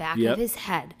in the back of his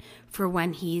head for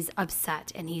when he's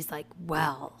upset. And he's like,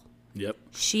 well,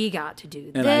 she got to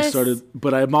do this. And I started,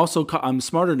 but I'm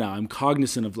smarter now. I'm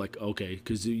cognizant of like, okay,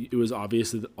 because it was obvious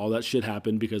that all that shit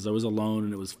happened because I was alone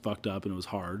and it was fucked up and it was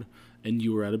hard. And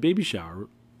you were at a baby shower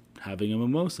having a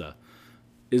mimosa.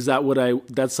 Is that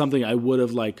that's something I would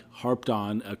have like harped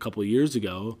on a couple of years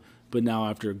ago. But now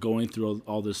after going through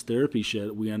all this therapy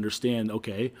shit, we understand,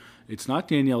 okay, it's not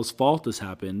Danielle's fault this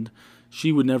happened.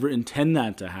 She would never intend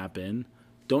that to happen.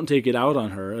 Don't take it out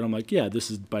on her. And I'm like, yeah,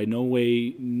 this is by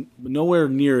nowhere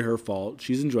near her fault.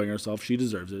 She's enjoying herself. She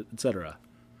deserves it, etc.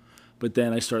 But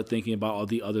then I start thinking about all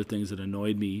the other things that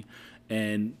annoyed me,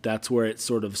 and that's where it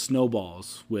sort of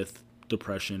snowballs with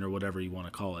depression or whatever you want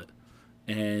to call it.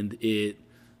 And it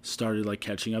started like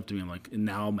catching up to me. I'm like,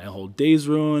 now my whole day's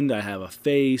ruined. I have a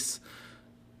face.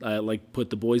 I like put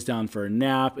the boys down for a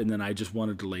nap, and then I just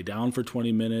wanted to lay down for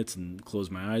 20 minutes and close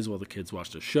my eyes while the kids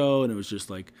watched a show. And it was just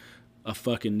like a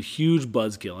fucking huge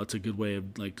buzzkill. That's a good way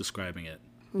of like describing it,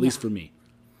 at least for me.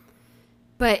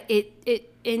 But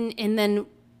and then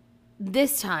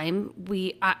this time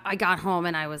I got home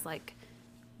and I was like,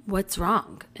 what's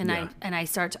wrong? And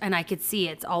I could see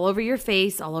it's all over your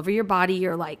face, all over your body.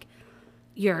 You're like,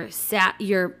 you're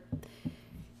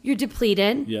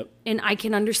depleted. Yep. And I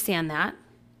can understand that.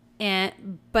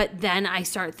 But then I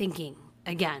start thinking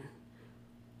again,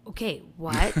 okay,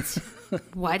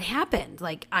 what happened?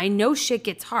 Like, I know shit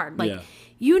gets hard. Like,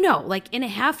 like in a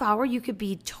half hour, you could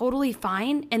be totally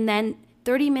fine. And then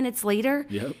 30 minutes later,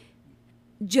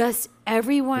 just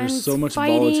everyone's There's so much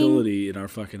fighting. volatility in our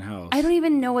fucking house. I don't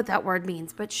even know what that word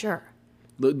means, but sure.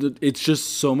 It's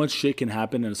just so much shit can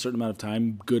happen in a certain amount of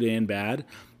time, good and bad,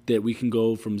 that we can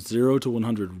go from 0 to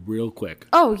 100 real quick.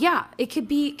 Oh, yeah. It could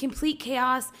be complete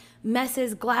chaos,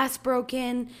 messes, glass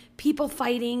broken, people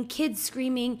fighting, kids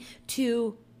screaming,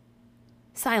 to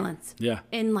silence. Yeah.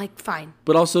 And like, fine.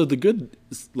 But also the good,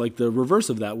 like the reverse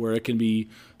of that, where it can be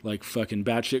like fucking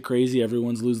batshit crazy,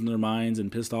 everyone's losing their minds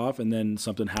and pissed off, and then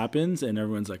something happens and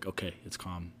everyone's like, okay, it's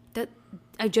calm. That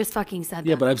I just fucking said that.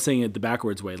 Yeah, but I'm saying it the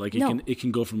backwards way. Like it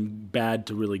can go from bad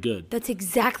to really good. That's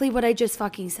exactly what I just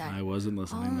fucking said. I wasn't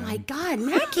listening. Oh my God,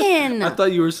 Mackin. I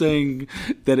thought you were saying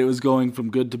that it was going from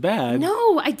good to bad.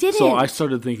 No, I didn't. So I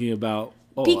started thinking about,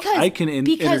 I can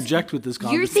interject with this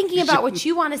conversation. You're thinking about what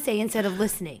you want to say instead of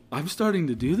listening. I'm starting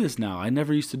to do this now. I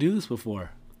never used to do this before.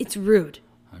 It's rude.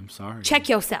 I'm sorry. Check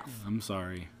yourself. I'm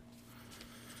sorry.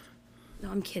 No,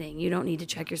 I'm kidding. You don't need to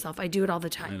check yourself. I do it all the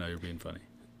time. I know, you're being funny.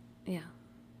 Yeah.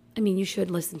 I mean, you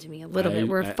should listen to me a little bit.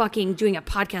 We're fucking doing a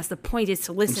podcast. The point is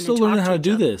to listen and talk to each other. I'm still learning how to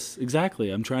do this. Exactly.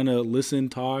 I'm trying to listen,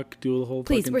 talk, do the whole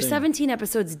Please, fucking we're thing. 17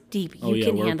 episodes deep. You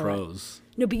can handle it. We're pros.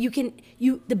 No, but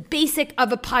the basic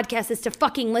of a podcast is to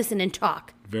fucking listen and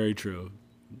talk. Very true.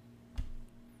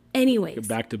 Anyways.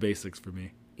 Back to basics for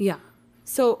me. Yeah.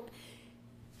 So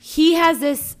he has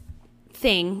this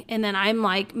thing, and then I'm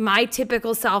like, my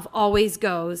typical self always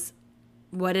goes,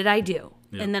 what did I do?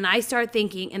 Yep. And then I start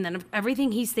thinking, and then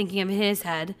everything he's thinking of in his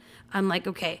head, I'm like,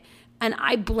 okay. And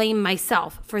I blame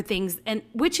myself for things, and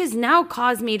which has now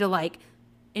caused me to like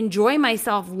enjoy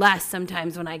myself less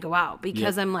sometimes when I go out,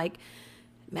 because I'm like,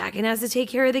 Mackin has to take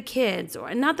care of the kids,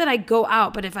 or not that I go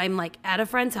out, but if I'm like at a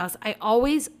friend's house, I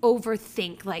always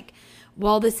overthink like,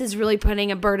 well, this is really putting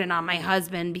a burden on my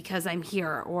husband because I'm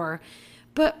here,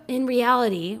 but in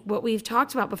reality, what we've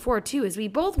talked about before too is we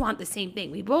both want the same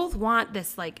thing. We both want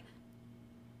this like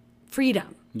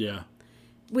freedom. Yeah.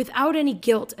 Without any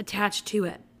guilt attached to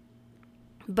it.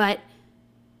 But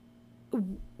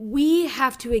we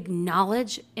have to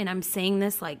acknowledge, and I'm saying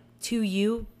this like to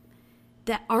you,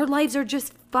 that our lives are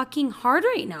just fucking hard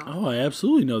right now. Oh, I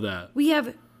absolutely know that. We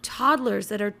have toddlers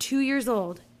that are 2 years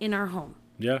old in our home.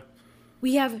 Yeah.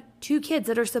 We have 2 kids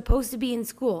that are supposed to be in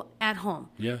school at home.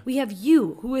 Yeah. We have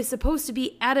you, who is supposed to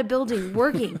be at a building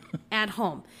working at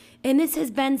home. And this has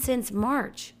been since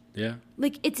March. Yeah.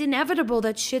 Like, it's inevitable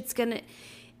that shit's gonna...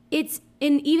 and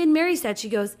even Mary said, she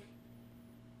goes,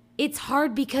 it's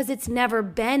hard because it's never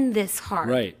been this hard.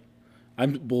 Right.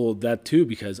 That too,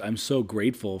 because I'm so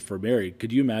grateful for Mary.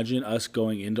 Could you imagine us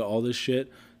going into all this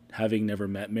shit, having never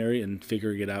met Mary and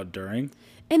figuring it out during?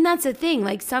 And that's the thing,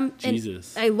 like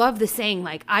Jesus. I love the saying,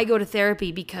 like, I go to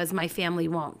therapy because my family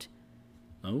won't.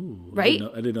 Oh. Right?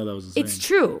 I didn't know that was the saying. It's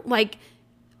true. Like,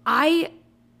 and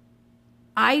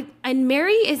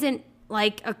Mary isn't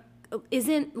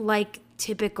like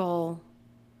typical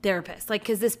therapist. Like,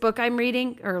 because this book I'm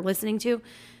reading or listening to,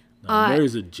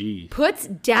 Mary's a G. puts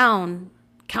down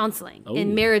counseling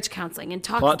and marriage counseling and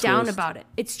talks Plot down twist. about it.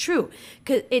 It's true.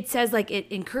 Because it says like it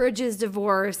encourages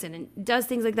divorce and it does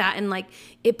things like that. And like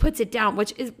it puts it down,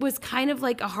 which was kind of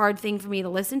like a hard thing for me to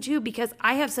listen to because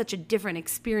I have such a different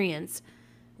experience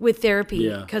with therapy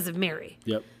because of Mary.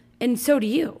 Yep. And so do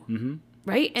you. Mm-hmm.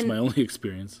 Right? It's my only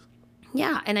experience.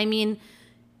 Yeah. And I mean,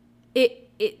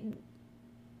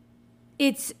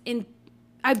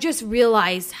 I've just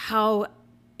realized how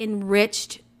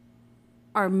enriched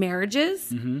our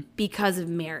marriages because of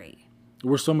Mary.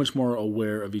 We're so much more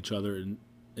aware of each other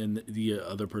and the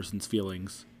other person's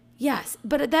feelings. Yes,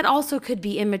 but that also could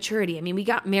be immaturity. I mean, we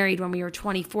got married when we were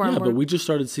 24. Yeah, but we just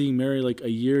started seeing Mary like a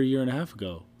year and a half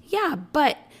ago. Yeah,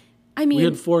 but I mean, we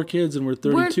had 4 kids and we're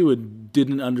 32 and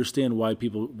didn't understand why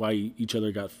each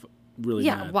other got really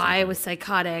Yeah, mad. why I sometimes. was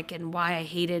psychotic and why I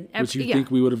hated Which you yeah.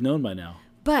 think we would have known by now.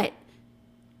 But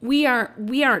we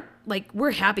aren't like,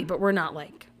 we're happy, but we're not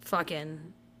like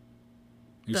fucking.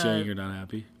 You're saying you're not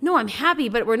happy? No, I'm happy,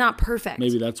 but we're not perfect.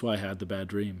 Maybe that's why I had the bad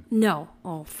dream. No.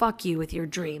 Oh, fuck you with your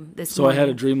dream this So morning. I had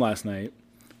a dream last night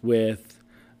with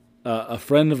a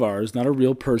friend of ours, not a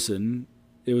real person.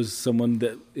 It was someone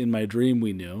that in my dream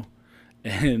we knew.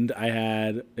 And I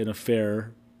had an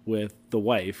affair with the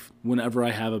wife. Whenever I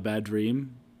have a bad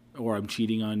dream or I'm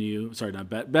cheating on you, sorry, not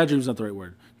bad dream's not the right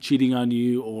word. Cheating on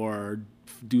you or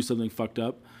do something fucked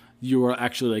up, you are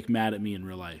actually like mad at me in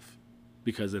real life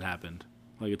because it happened.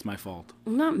 Like it's my fault.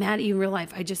 I'm not mad at you in real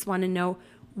life. I just want to know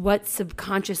what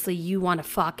subconsciously you want to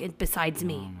fuck besides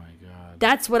me. Oh my God.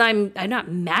 That's what I'm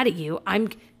not mad at you. I'm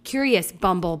curious,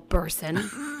 Bumble person.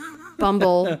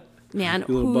 Bumble man.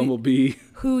 You little bumblebee.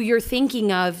 Who you're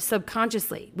thinking of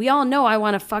subconsciously. We all know I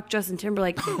want to fuck Justin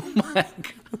Timberlake. Oh my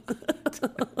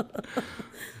God.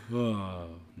 Oh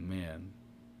man.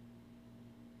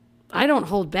 I don't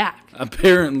hold back.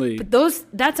 Apparently.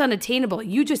 That's unattainable.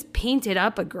 You just painted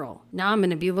up a girl. Now I'm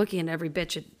going to be looking at every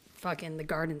bitch at fucking the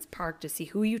Gardens Park to see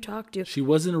who you talk to She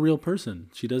wasn't a real person.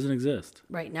 She doesn't exist.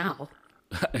 right now.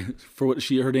 For what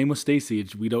her name was Stacy.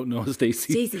 We don't know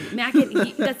Stacy. Stacy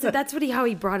Mackin, that's how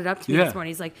he brought it up to me Yeah. this morning.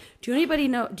 He's like, do you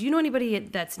know anybody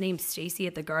that's named Stacy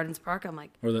at the Gardens Park? I'm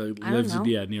like, Or that I don't lives know.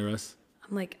 near us.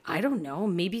 I'm like, I don't know.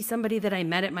 Maybe somebody that I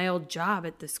met at my old job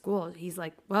at the school. He's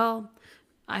like, well,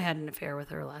 I had an affair with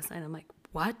her last night. I'm like,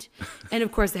 what? And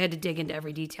of course, they had to dig into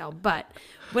every detail. But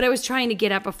what I was trying to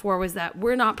get at before was that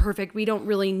we're not perfect. We don't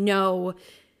really know.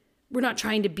 We're not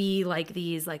trying to be like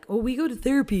these, like, oh, we go to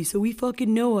therapy, so we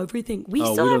fucking know everything. We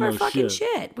still we have don't our know fucking shit.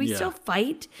 shit. We Yeah. still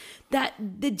fight. That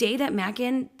the day that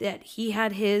Mackin, that he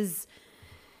had his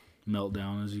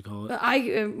Meltdown, as you call it.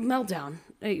 meltdown.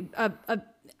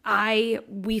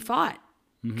 We fought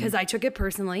because I took it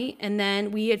personally, and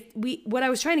then what I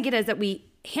was trying to get at is that we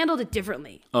handled it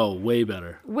differently, Oh, way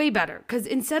better. way better. Because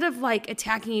instead of like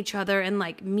attacking each other and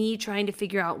like me trying to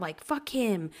figure out like fuck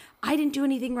him, I didn't do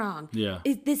anything wrong. Yeah.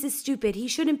 This is stupid. He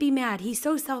shouldn't be mad. He's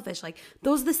so selfish. Like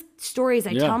those are the stories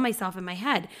I Yeah. tell myself in my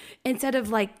head instead of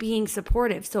like being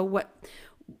supportive. So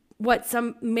what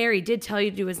some Mary did tell you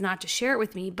to do is not to share it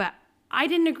with me, but I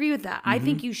didn't agree with that. I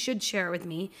think you should share it with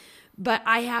me, but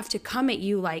I have to come at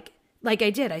you like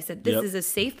I did. I said, this Yep. is a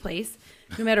safe place.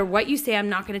 No matter what you say, I'm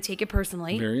not going to take it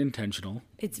personally. Very intentional.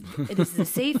 This is a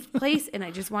safe place, and I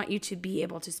just want you to be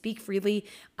able to speak freely.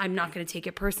 I'm not going to take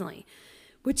it personally,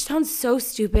 which sounds so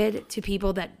stupid to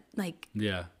people that like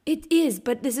Yeah. it is,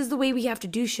 but this is the way we have to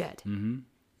do shit. Mm-hmm.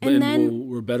 And And then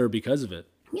we're better because of it.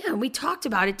 yeah, we talked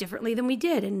about it differently than we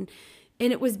did, and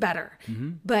it was better.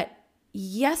 But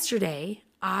yesterday,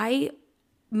 my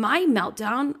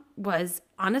meltdown was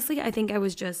honestly, I think I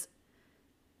was just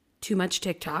too much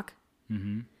TikTok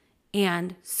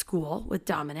and school with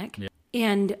Dominic,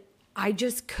 and I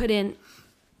just couldn't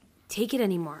take it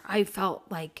anymore. I felt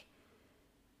like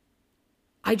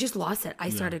I just lost it. I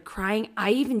started crying.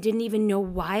 I didn't even know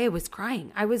why I was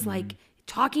crying. I was like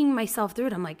talking myself through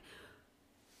it. I'm like,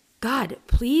 God,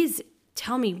 please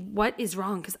tell me what is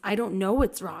wrong, because I don't know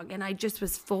what's wrong. And I just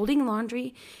was folding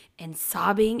laundry and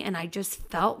sobbing, and I just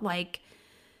felt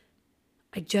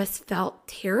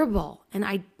terrible. And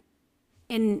I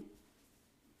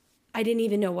didn't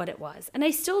even know what it was. And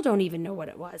I still don't even know what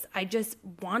it was. I just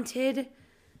wanted,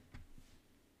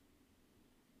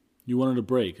 You wanted a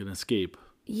break, an escape.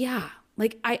 yeah.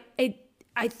 Like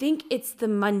I think it's the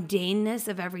mundaneness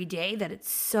of every day that it's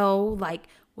so like,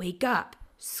 wake up,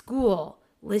 school,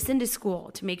 listen to school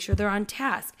to make sure they're on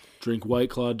task. Drink White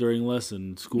Claw during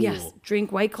lesson, school. Yes,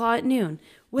 drink White Claw at noon.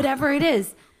 Whatever it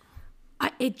is,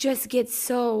 it just gets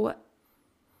so.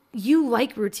 You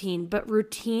like routine, but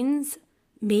routines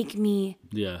make me.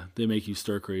 Yeah, they make you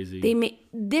stir crazy. They make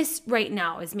this right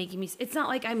now is making me. It's not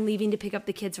like I'm leaving to pick up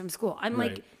the kids from school. I'm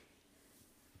Right. like,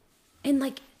 and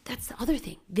like that's the other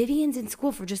thing. Vivian's in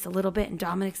school for just a little bit, and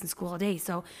Dominic's in school all day.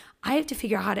 So I have to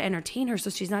figure out how to entertain her so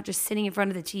she's not just sitting in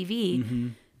front of the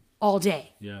TV all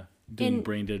day. Yeah, doing And-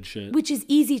 brain dead shit. Which is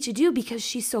easy to do because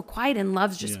she's so quiet and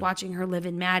loves just Yeah. watching her live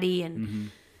in Maddie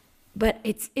but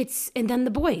it's and then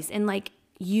the boys, and like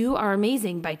you are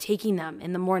amazing by taking them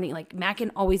in the morning. Like Matt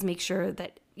can always make sure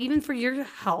that even for your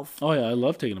health, Oh yeah, I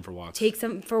love taking them for walks. takes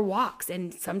them for walks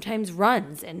and sometimes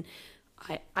runs. And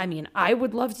I mean I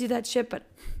would love to do that shit, but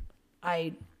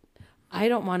I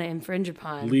don't want to infringe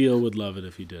upon. Leo would love it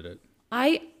if he did it.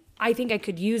 I think I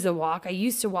could use a walk. I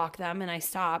used to walk them and I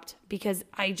stopped because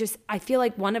I feel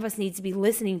like one of us needs to be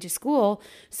listening to school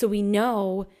so we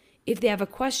know if they have a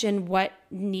question what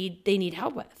they need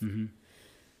help with.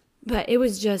 But it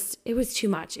was too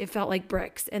much. It felt like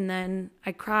bricks. And then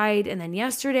I cried. And then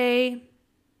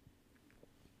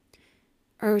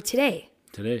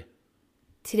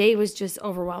today was just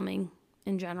overwhelming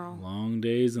in general. Long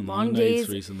days and long nights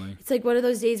recently. It's like one of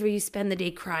those days where you spend the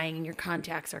day crying and your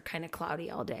contacts are kind of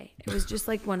cloudy all day. It was just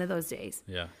like one of those days.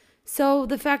 Yeah. So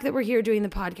the fact that we're here doing the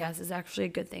podcast is actually a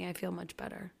good thing. I feel much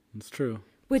better. It's true.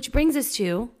 Which brings us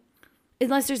to,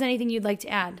 unless there's anything you'd like to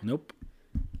add. Nope.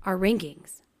 Our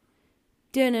rankings.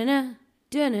 Da-na-na,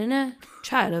 da-na-na,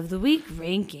 Child of the Week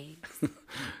rankings.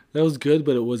 That was good,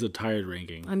 but it was a tired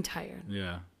ranking. I'm tired.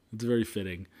 Yeah. It's very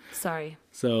fitting. Sorry.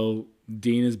 So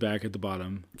Dean is back at the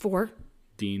bottom. 4.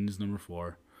 Dean is number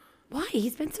 4. Why?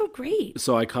 He's been so great.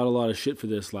 So I caught a lot of shit for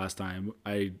this last time.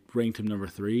 I ranked him number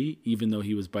 3, even though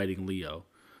he was biting Leo.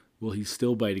 Well, he's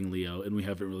still biting Leo, and we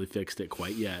haven't really fixed it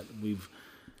quite yet.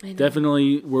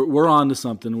 We're on to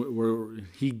something.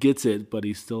 He gets it, but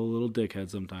he's still a little dickhead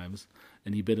sometimes.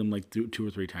 And he bit him like 2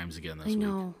 or 3 times again this week.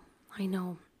 I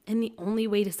know. And the only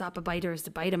way to stop a biter is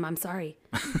to bite him. I'm sorry.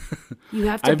 You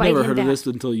have to bite him. I've never heard of this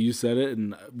until you said it,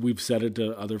 and we've said it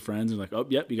to other friends, and like, oh,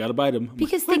 yep, you got to bite him.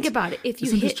 Because think about it.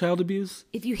 Isn't this child abuse?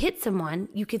 If you hit someone,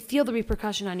 you could feel the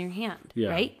repercussion on your hand,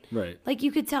 right? Right. Like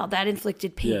you could tell that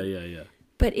inflicted pain. Yeah.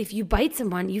 But if you bite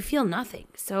someone, you feel nothing.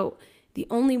 So the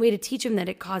only way to teach them that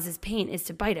it causes pain is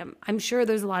to bite them. I'm sure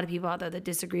there's a lot of people out there that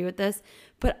disagree with this.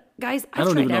 But guys, I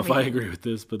don't even know if I agree with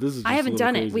this, but this is just I haven't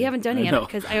done crazy. it. We haven't done it yet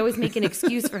because I always make an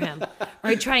excuse for him. Or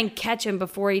I try and catch him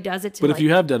before he does it. But if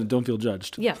you have done it, don't feel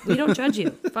judged. Yeah, we don't judge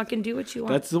you. Fucking do what you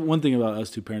want. That's the one thing about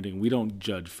us two parenting. We don't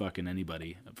judge fucking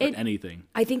anybody for anything.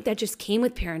 I think that just came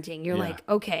with parenting. You're like,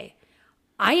 okay,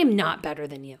 I am not better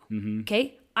than you. Mm-hmm.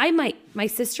 Okay? My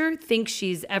sister thinks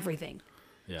she's everything.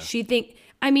 Yeah.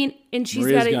 And she's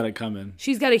got it coming.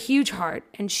 She's got a huge heart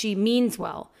and she means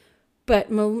well. But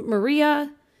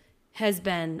Maria has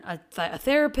been a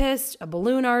therapist, a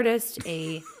balloon artist,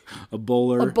 a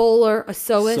bowler, a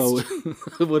sewist.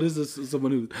 So, what is this?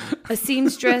 Someone who a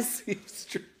seamstress.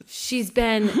 She's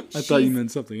been. I thought you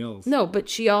meant something else. No, but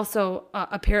she also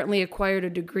apparently acquired a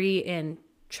degree in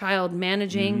child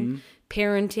managing,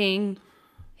 parenting.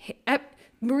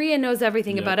 Maria knows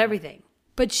everything about everything,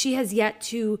 but she has yet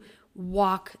to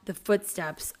walk the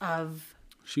footsteps of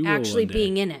actually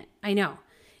being in it. I know.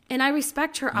 And I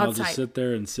respect her outside. I'll just sit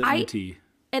there and sip my tea.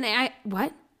 And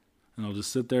what? And I'll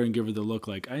just sit there and give her the look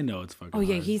like, I know it's fucking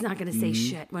hard. He's not going to say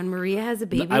shit. When Maria has a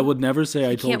baby. I would never say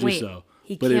I told you so.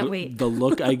 He can't wait. The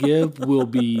look I give will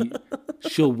be,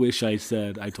 she'll wish I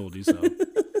said I told you so.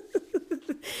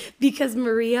 Because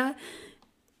Maria,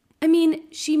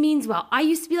 she means well. I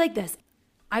used to be like this.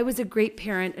 I was a great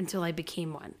parent until I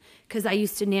became one. Because I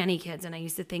used to nanny kids and I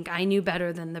used to think I knew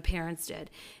better than the parents did.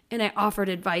 And I offered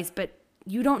advice, but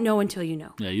you don't know until you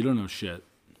know. Yeah, you don't know shit.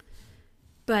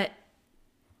 But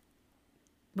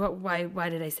why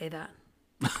did I say that?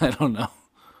 I don't know.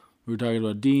 We were talking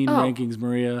about Dean, rankings,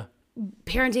 Maria.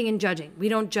 Parenting and judging. We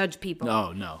don't judge people.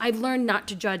 No. I've learned not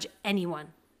to judge anyone.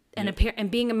 And and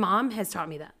being a mom has taught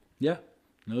me that. Yeah.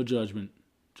 No judgment.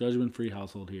 Judgment-free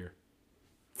household here.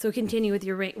 So continue with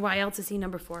your rank. Why else is he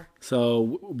number 4?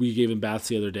 So we gave him baths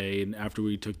the other day, and after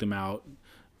we took them out,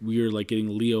 we were like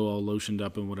getting Leo all lotioned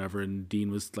up and whatever, and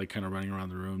Dean was like kind of running around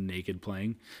the room naked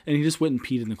playing, and he just went and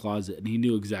peed in the closet, and he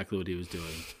knew exactly what he was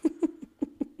doing.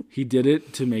 He did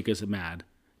it to make us mad.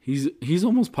 He's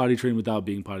almost potty trained without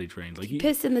being potty trained. Like he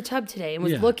pissed in the tub today and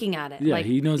was looking at it. Yeah,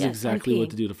 he knows exactly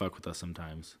what to do to fuck with us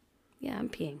sometimes. Yeah, I'm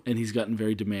peeing. And he's gotten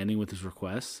very demanding with his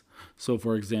requests. So,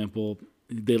 for example,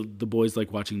 the boys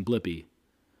like watching Blippi,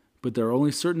 but there are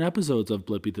only certain episodes of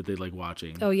Blippi that they like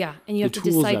watching. Oh yeah, and you have to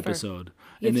decipher. The Tools episode,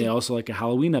 and they also like a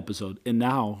Halloween episode. And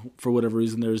now, for whatever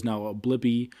reason, there is now a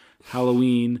Blippi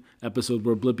Halloween episode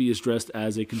where Blippi is dressed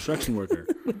as a construction worker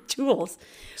with tools.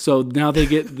 So now they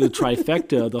get the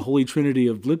trifecta, the holy trinity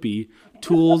of Blippi: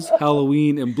 Tools,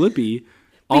 Halloween, and Blippi.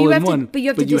 All in one, but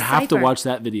you have to watch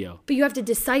that video. But you have to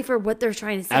decipher what they're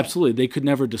trying to say. Absolutely. They could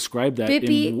never describe that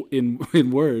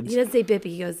in words. He doesn't say Bippy.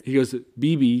 He goes,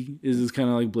 BB is kind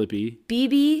of like Blippi.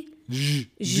 BB.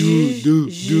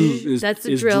 That's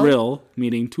the drill,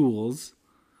 meaning tools.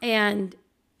 And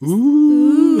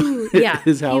ooh yeah,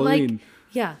 is Halloween.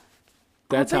 Yeah.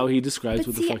 That's how he describes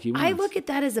what the fuck he wants. I look at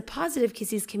that as a positive because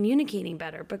he's communicating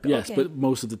better. But yes, but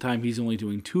most of the time he's only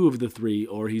doing 2 of the 3,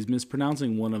 or he's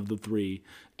mispronouncing one of the 3,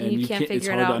 and you can't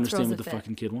figure it out. It's hard to understand what the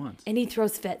fucking kid wants. And he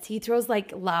throws fits. He throws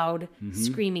like loud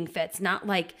screaming fits, not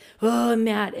like I'm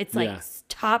mad. It's like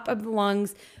top of the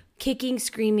lungs, kicking,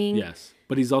 screaming. Yes,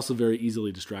 but he's also very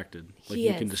easily distracted. Like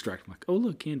you can distract him, like, oh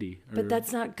look, candy. But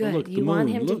that's not good. You want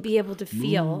him to be able to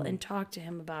feel and talk to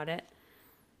him about it.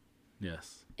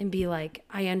 Yes. and be like,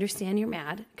 I understand you're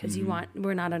mad because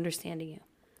we're not understanding you.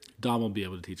 Dom will be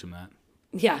able to teach him that.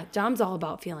 Yeah, Dom's all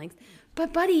about feelings.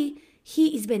 But buddy,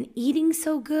 he's been eating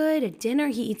so good at dinner.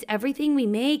 He eats everything we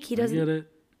make. He doesn't I get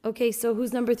it. Okay, so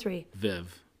who's number 3?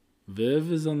 Viv.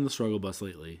 Viv is on the struggle bus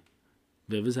lately.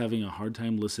 Viv is having a hard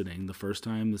time listening the first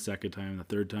time, the second time, the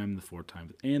third time, the fourth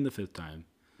time, and the fifth time.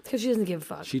 Because she doesn't give a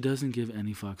fuck. She doesn't give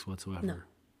any fucks whatsoever. No.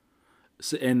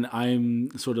 So, and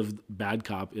I'm sort of bad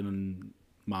cop in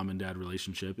a mom and dad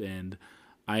relationship, and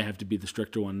I have to be the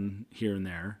stricter one here and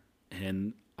there.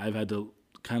 And I've had to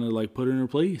kind of like put her in her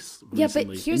place recently. Yeah,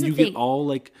 but here's and the thing. You get all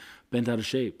like bent out of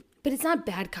shape. But it's not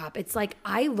bad cop. It's like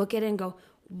I look at it and go,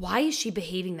 why is she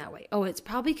behaving that way? Oh, it's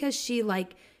probably because she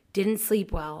like didn't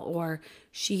sleep well, or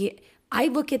I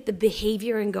look at the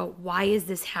behavior and go, why is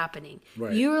this happening?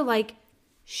 Right. You're like,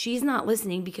 she's not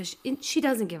listening because she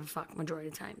doesn't give a fuck majority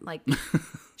of the time. Like,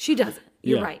 she doesn't.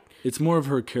 You're right. It's more of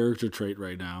her character trait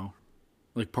right now.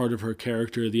 Like part of her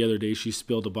character, the other day she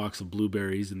spilled a box of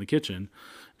blueberries in the kitchen.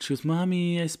 She goes,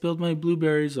 Mommy, I spilled my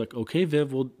blueberries. Like, okay,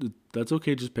 Viv, well, that's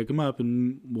okay. Just pick them up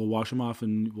and we'll wash them off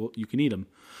and you can eat them.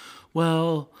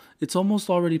 Well, it's almost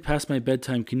already past my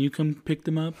bedtime. Can you come pick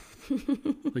them up?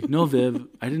 Like, no, Viv,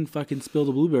 I didn't fucking spill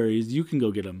the blueberries. You can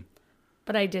go get them.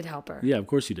 But I did help her. Yeah, of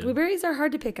course you did. Blueberries are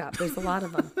hard to pick up. There's a lot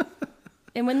of them.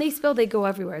 And when they spill, they go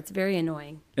everywhere. It's very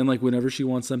annoying. And like whenever she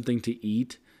wants something to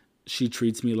eat, she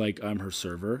treats me like I'm her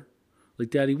server. Like,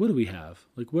 Daddy, what do we have?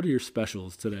 Like, what are your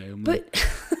specials today? I'm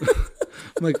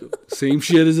like, same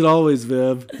shit as it always,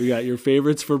 Viv. We got your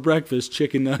favorites for breakfast: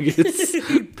 chicken nuggets,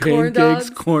 pancakes,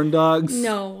 corn dogs.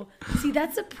 No, see,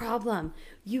 that's a problem.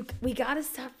 We gotta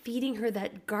stop feeding her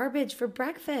that garbage for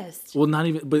breakfast. Well, not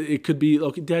even, but it could be,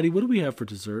 okay, Daddy, what do we have for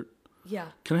dessert? Yeah.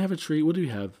 Can I have a treat? What do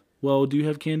you have? Well, do you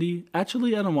have candy?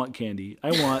 Actually, I don't want candy.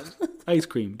 I want ice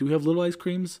cream. Do we have little ice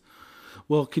creams?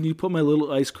 Well, can you put my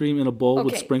little ice cream in a bowl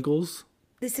with sprinkles?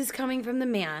 This is coming from the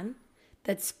man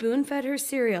that spoon-fed her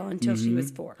cereal until she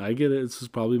was 4. I get it. This is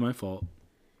probably my fault.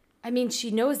 I mean, she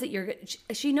knows that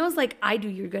she knows like I do,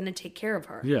 you're going to take care of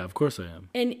her. Yeah, of course I am.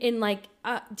 And like,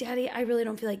 Daddy, I really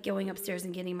don't feel like going upstairs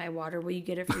and getting my water. Will you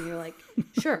get it for me? You're like,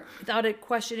 sure, without a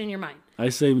question in your mind. I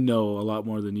say no a lot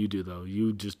more than you do, though.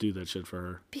 You just do that shit for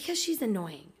her. Because she's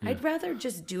annoying. Yeah. I'd rather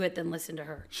just do it than listen to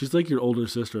her. She's like your older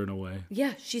sister in a way.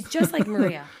 Yeah, she's just like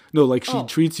Maria. No, like she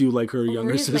treats you like her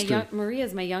younger sister.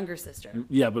 Maria's my younger sister.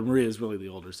 Yeah, but Maria's really the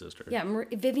older sister. Yeah,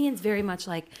 Vivian's very much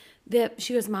like, Viv,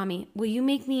 she goes, Mommy, will you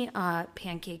make me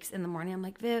pancakes in the morning? I'm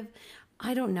like, Viv,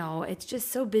 I don't know. It's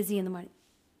just so busy in the morning.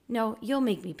 No, you'll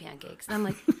make me pancakes. And I'm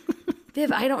like,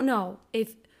 Viv, I don't know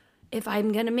if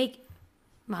I'm going to make,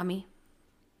 Mommy,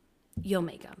 you'll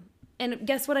make them. And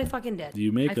guess what I fucking did?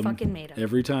 You make them. I fucking made them.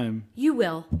 Every time. You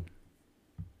will.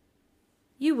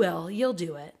 You will. You'll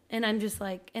do it. And I'm just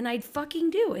like, and I'd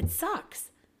fucking do. It sucks.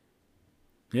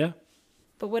 Yeah.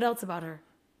 But what else about her?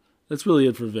 That's really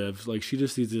it for Viv. Like, she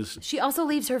just needs this. She also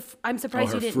leaves her, I'm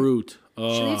surprised you didn't. Fruit. She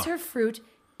leaves her fruit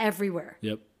everywhere.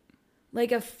 Yep.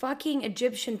 Like a fucking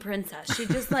Egyptian princess. She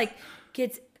just like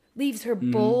leaves her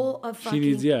bowl of fucking. She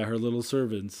needs, her little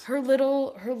servants. Her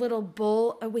little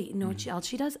bowl. Oh wait, no, what else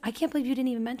she does? I can't believe you didn't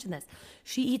even mention this.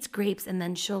 She eats grapes and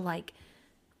then she'll like,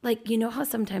 you know how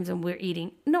sometimes when we're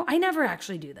eating. No, I never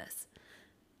actually do this.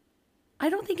 I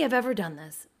don't think I've ever done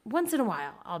this. Once in a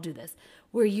while, I'll do this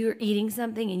where you're eating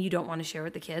something and you don't want to share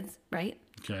with the kids, right?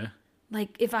 Okay.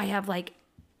 Like if I have like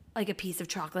a piece of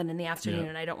chocolate in the afternoon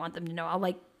and I don't want them to know, I'll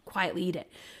like quietly eat it.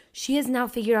 She has now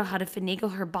figured out how to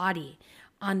finagle her body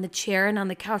on the chair and on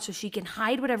the couch so she can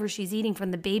hide whatever she's eating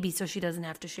from the baby so she doesn't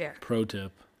have to share. Pro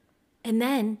tip. And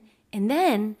then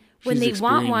when they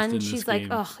want one, she's like,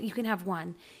 oh, you can have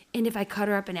one. And if I cut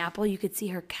her up an apple, you could see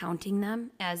her counting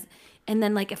them and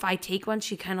then like if I take one,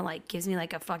 she kind of like gives me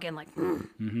like a fucking like,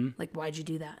 like, why'd you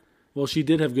do that? Well, she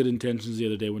did have good intentions the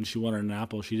other day when she wanted an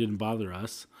apple. She didn't bother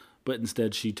us, but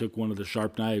instead she took one of the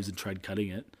sharp knives and tried cutting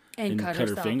it. And cut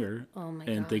her finger. Oh my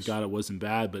And gosh. thank God it wasn't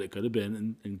bad, but it could have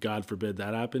been. And God forbid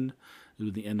that happened. It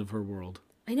was the end of her world.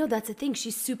 I know, that's the thing.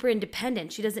 She's super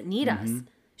independent. She doesn't need us.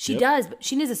 She does, but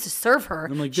she needs us to serve her.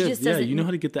 I'm like, she just doesn't. you know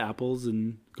how to get the apples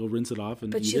and go rinse it off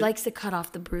and But eat she it? likes to cut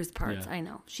off the bruised parts. Yeah. I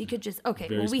know. She could just, okay,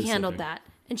 Very we handled specific.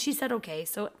 that. And she said, okay,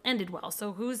 so it ended well.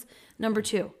 So who's number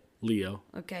 2? Leo.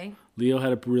 Okay. Leo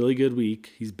had a really good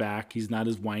week. He's back. He's not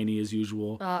as whiny as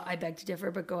usual. I beg to differ,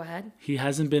 but go ahead. He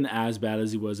hasn't been as bad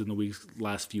as he was in the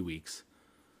last few weeks.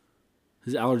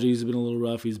 His allergies have been a little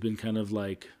rough. He's been kind of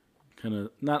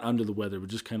not under the weather, but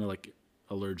just kind of like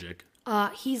allergic.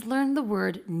 He's learned the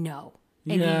word no.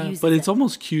 and Yeah, he uses but it's it.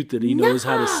 almost cute that he knows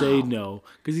how to say No. no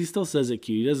because he still says it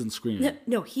cute. He doesn't scream.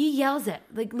 No, he yells it.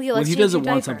 Like, Leo, When let's he change your doesn't want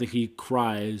diaper. something, he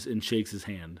cries and shakes his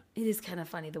hand. It is kind of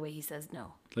funny the way he says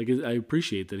no. Like I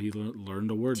appreciate that he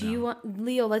learned a word Do now. you want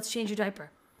Leo? Let's change your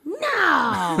diaper.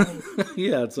 No,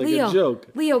 Yeah, it's like Leo. a joke.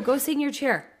 Leo, go sit in your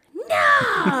chair.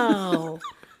 No.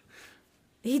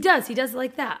 He does it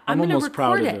like that. I'm gonna almost record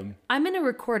proud of it. him. I'm gonna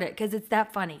record it because it's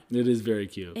that funny. It is very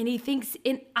cute. And he thinks,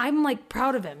 and I'm like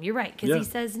proud of him. You're right, because Yeah. he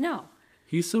says no.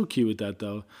 He's so cute with that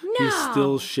though. He No.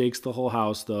 still shakes the whole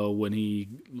house though when he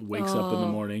wakes up in the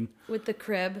morning. With the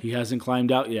crib. He hasn't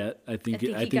climbed out yet. I think he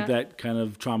got- that kind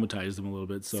of traumatized him a little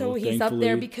bit. So, So he's thankfully, up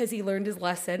there because he learned his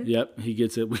lesson. Yep, he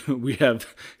gets it. We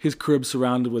have his crib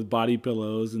surrounded with body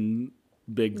pillows and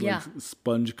big Yeah. like,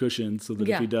 sponge cushions so that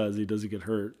Yeah. if he doesn't get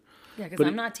hurt. Yeah, because But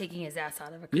I'm not taking his ass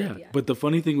out of a crib Yeah, yet. but the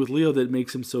funny thing with Leo that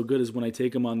makes him so good is when I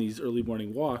take him on these early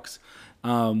morning walks,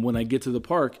 when I get to the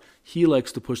park, he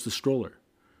likes to push the stroller.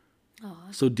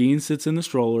 So Dean sits in the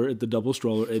stroller, at the double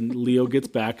stroller, and Leo gets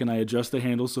back, and I adjust the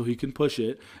handle so he can push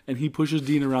it, and he pushes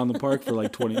Dean around the park for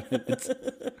like 20 minutes,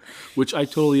 which I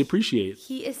totally appreciate.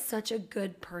 He is such a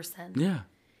good person. Yeah,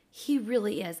 He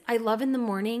really is. I love in the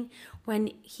morning when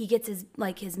he gets his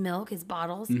milk, his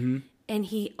bottles, Mm-hmm. and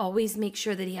he always makes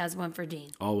sure that he has one for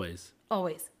Dean. always.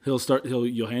 Always.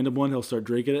 You'll hand him one, he'll start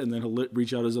drinking it, and then he'll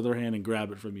reach out his other hand and grab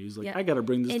it from you. He's like, Yeah. I got to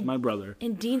bring this to And- my brother.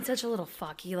 And Dean's such a little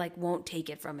fuck. He like won't take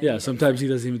it from him. Yeah, either. sometimes he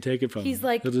doesn't even take it from He's him.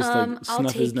 like, he'll just I'll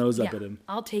snuff take, his nose up yeah, at him.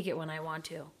 I'll take it when I want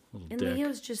to. And dick.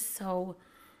 Leo's just so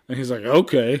And he's like,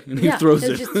 okay. And he yeah, throws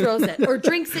he it. just throws it or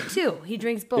drinks it too. He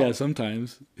drinks both. Yeah,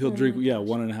 sometimes he'll drink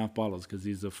 1.5 bottles because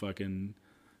he's a What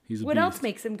beast. else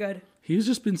makes him good? He's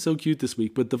just been so cute this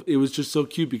week, but it was just so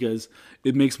cute because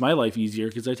it makes my life easier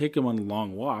because I take him on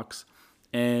long walks,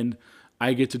 and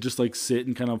I get to just like sit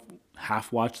and kind of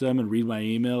half watch them and read my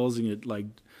emails and like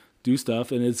do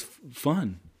stuff, and it's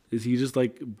fun. Is he just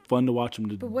like fun to watch him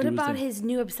to? But what do about thing. his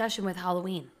new obsession with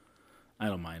Halloween? I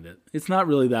don't mind it. It's not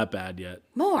really that bad yet.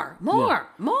 More.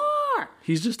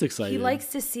 He's just excited. He likes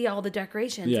to see all the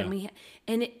decorations, Yeah.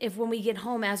 and if when we get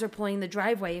home, as we're pulling the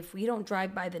driveway, if we don't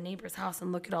drive by the neighbor's house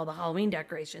and look at all the Halloween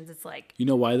decorations, it's like You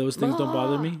know why those things don't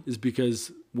bother me? Is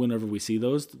because whenever we see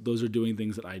those are doing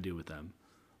things that I do with them.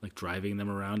 Like driving them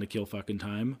around to kill fucking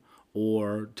time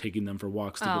or taking them for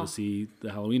walks to go see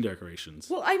the Halloween decorations.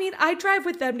 well, I mean, I drive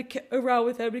with them around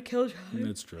with them to kill time.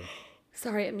 That's true.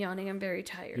 Sorry, I'm yawning. I'm very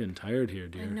tired. Getting tired here,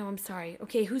 dear. No, I'm sorry.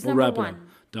 Okay, who's We'll number wrap it up.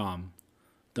 one?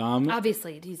 Dom,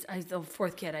 Obviously, he's the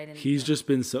fourth kid. I didn't. he's just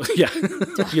been so yeah.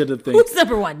 You had to think. Who's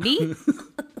number one? Me?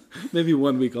 Maybe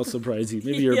one week I'll surprise you.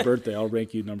 Maybe your birthday I'll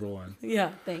rank you number one.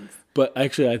 Yeah. Thanks. But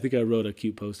actually, I think I wrote a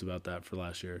cute post about that for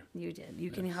last year. You did. You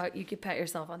can pat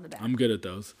yourself on the back. I'm good at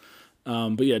those.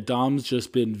 But yeah, Dom's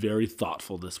just been very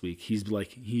thoughtful this week.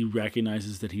 He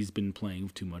recognizes that he's been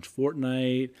playing too much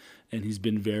Fortnite, and he's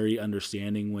been very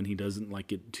understanding when he doesn't like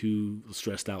get too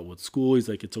stressed out with school. He's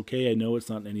like, it's okay. I know it's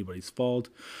not anybody's fault.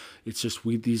 It's just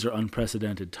these are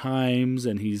unprecedented times,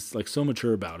 and he's like so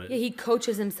mature about it. Yeah, he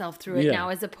coaches himself through it Yeah. now,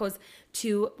 as opposed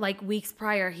to like weeks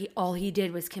prior. All he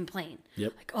did was complain.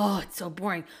 Yep. Like, oh, it's so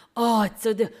boring. Oh, it's so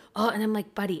and I'm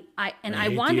like, buddy, I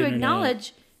hate want the to internet.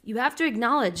 acknowledge. You have to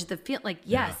acknowledge the feel. Like,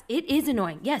 yes, it is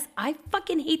annoying. Yes, I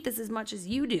fucking hate this as much as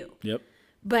you do. Yep.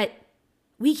 But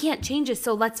we can't change it,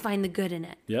 so let's find the good in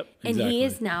it. Yep, And he exactly.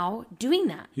 is now doing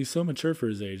that. He's so mature for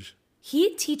his age.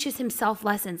 He teaches himself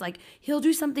lessons. Like, he'll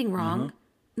do something wrong,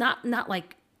 Uh-huh. not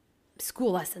like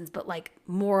school lessons, but like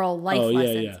moral life Oh, yeah,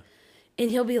 lessons. yeah.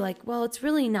 And he'll be like, well, it's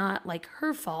really not like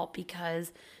her fault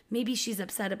because maybe she's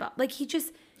upset about, like, he's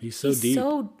so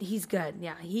deep. He's good.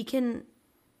 Yeah.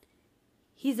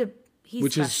 He's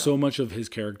Which special. is so much of his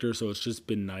character. So it's just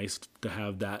been nice to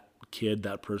have that kid,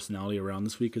 that personality around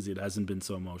this week because it hasn't been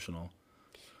so emotional.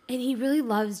 And he really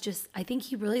loves I think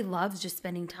he really loves just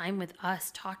spending time with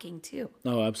us talking too.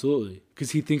 Oh, absolutely.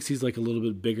 Because he thinks he's like a little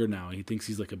bit bigger now. He thinks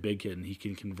he's like a big kid and he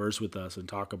can converse with us and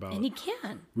talk about And he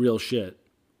can. real shit.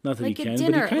 Not that Like he at can,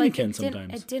 dinner, but he kind of like can at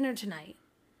sometimes. at dinner tonight.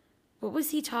 What was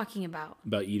he talking about?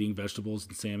 About eating vegetables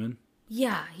and salmon.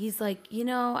 Yeah, he's like,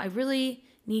 I really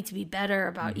need to be better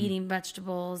about eating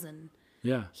vegetables, and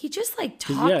Yeah. he just like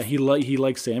 'Cause, talks. yeah, he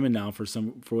likes salmon now for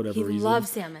whatever He reason. loves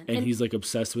salmon. and And- he's like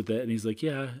obsessed with it. And he's like,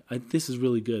 "Yeah, this is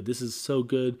really good. This is so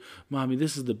good, mommy.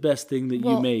 This is the best thing that you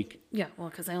Well, make." Yeah, well,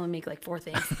 because I only make like 4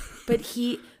 things, but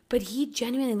he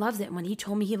genuinely loves it. And when he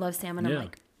told me he loves salmon, I'm Yeah,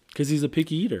 like, because he's a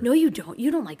picky eater. no, you don't.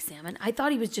 You don't like salmon. I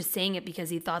thought he was just saying it because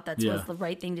he thought that Yeah. was the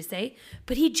right thing to say,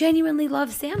 but he genuinely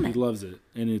loves salmon. He loves it,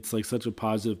 and it's like such a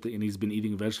positive thing. And he's been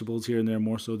eating vegetables here and there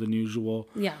more so than usual.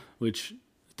 Yeah. which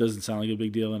doesn't sound like a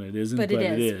big deal, and it isn't, But it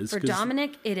is. For 'cause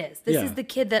Dominic, it is. This Yeah. is the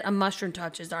kid that a mushroom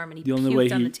touched his arm and he the only way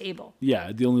puked on he, the table.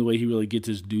 Yeah, the only way he really gets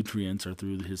his nutrients are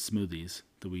through his smoothies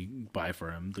that we buy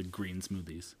for him, the green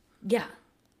smoothies. Yeah.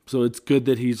 So it's good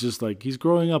that he's just like, he's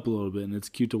growing up a little bit, and it's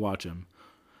cute to watch him.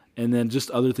 And then just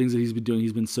other things that he's been doing,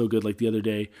 he's been so good. Like the other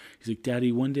day, he's like,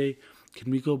 Daddy, one day, can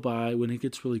we go buy, when it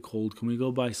gets really cold, can we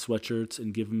go buy sweatshirts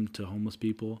and give them to homeless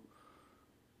people?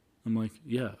 I'm like,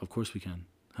 yeah, of course we can.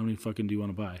 How many fucking do you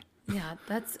want to buy? Yeah,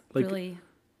 that's Like, really...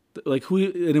 Like who,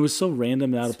 and it was so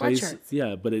random and out of place. Sweatshirts.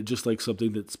 Yeah, but it just like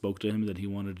something that spoke to him that he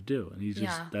wanted to do. And he's just,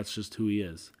 Yeah. that's just who he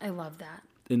is. I love that.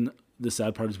 And the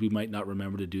sad part is we might not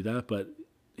remember to do that, but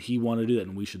he wanted to do that,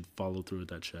 and we should follow through with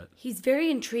that shit. He's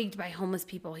very intrigued by homeless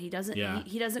people. He doesn't Yeah.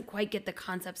 he doesn't quite get the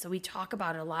concept, so we talk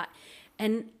about it a lot.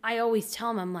 And I always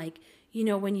tell him, I'm like, you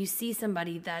know, when you see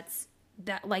somebody that's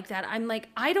like that, I'm like,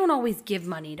 I don't always give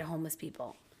money to homeless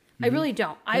people. I really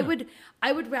don't. I would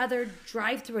rather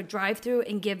drive through a drive-through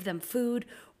and give them food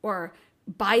or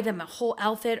buy them a whole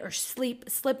outfit or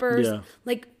slippers. Yeah.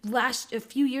 Like a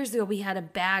few years ago, we had a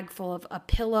bag full of a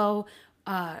pillow,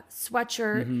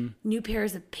 sweatshirt, new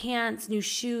pairs of pants, new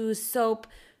shoes, soap,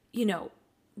 you know,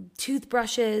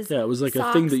 toothbrushes. Yeah, it was like socks.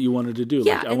 a thing that you wanted to do.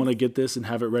 Yeah, Like, I and- want to get this and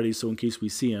have it ready so in case we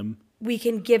see him. We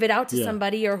can give it out to Yeah.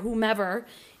 somebody or whomever.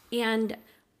 And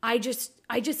I just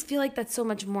feel like that's so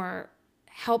much more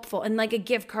helpful, and like a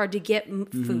gift card to get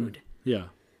food. Yeah.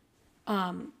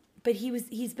 But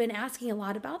he's been asking a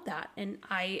lot about that, and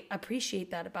I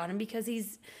appreciate that about him because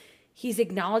he's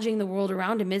acknowledging the world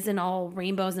around him isn't all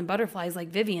rainbows and butterflies like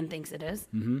Vivian thinks it is.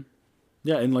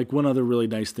 Yeah, and like one other really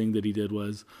nice thing that he did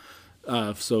was,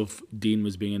 so if Dean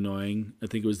was being annoying, I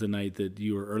think it was the night that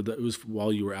you were, it was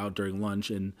while you were out during lunch,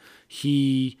 and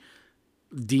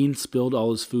Dean spilled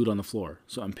all his food on the floor.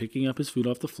 So I'm picking up his food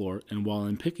off the floor, and while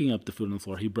I'm picking up the food on the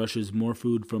floor, he brushes more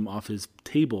food from off his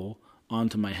table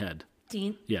onto my head.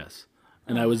 Dean? Yes.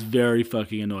 And I was very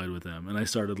fucking annoyed with him, and I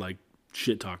started like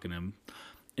shit talking him.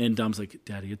 And Dom's like,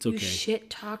 Daddy, it's okay. You shit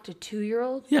talked a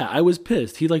 2-year-old? Yeah, I was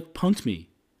pissed. He like punked me.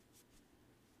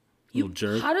 Little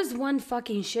jerk. How does one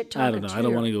fucking shit talk I don't know. I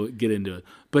don't want to go get into it.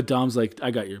 But Dom's like,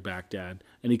 I got your back, Dad.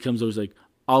 And he comes over, he's like,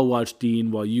 I'll watch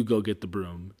Dean while you go get the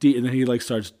broom. And then he like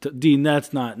starts, Dean,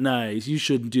 that's not nice. You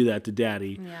shouldn't do that to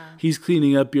Daddy. Yeah. He's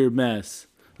cleaning up your mess.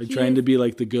 Like trying to be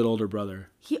like the good older brother.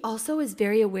 He also is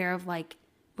very aware of like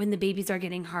when the babies are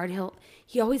getting hard,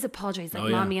 he always apologizes. Like, Oh,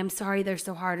 yeah. Mommy, I'm sorry they're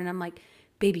so hard. And I'm like,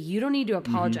 baby, you don't need to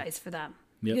apologize for them.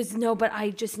 Yep. He goes, no, but I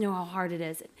just know how hard it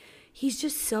is. He's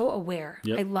just so aware.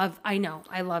 Yep. I love that.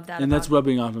 And about that's him.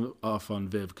 rubbing off on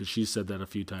Viv because she said that a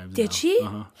few times. Did now. she?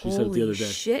 Uh-huh. She Holy said it the other day.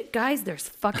 shit, guys, there's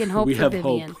fucking hope We for have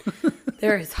Vivian. hope.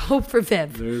 There is hope for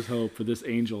Viv. There's hope for this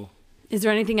angel. Is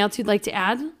there anything else you'd like to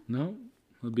add? No,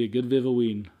 it'll be a good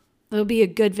Vivoween. It'll be a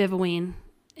good Vivoween.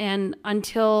 And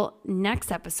until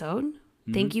next episode,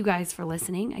 thank you guys for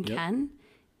listening again.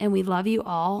 And we love you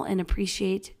all and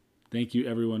appreciate. Thank you,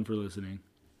 everyone, for listening.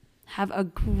 Have a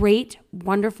great,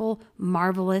 wonderful,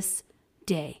 marvelous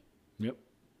day. Yep.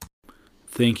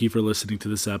 Thank you for listening to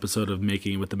this episode of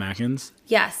Making It with the Mackins.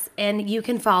 Yes, and you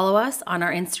can follow us on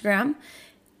our Instagram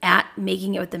at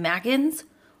Making It with the Mackins,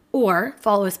 or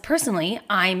follow us personally.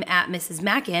 I'm at Mrs.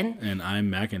 Mackin. And I'm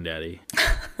Mackin Daddy.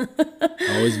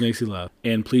 Always makes you laugh.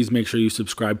 And please make sure you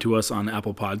subscribe to us on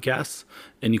Apple Podcasts.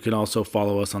 And you can also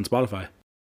follow us on Spotify.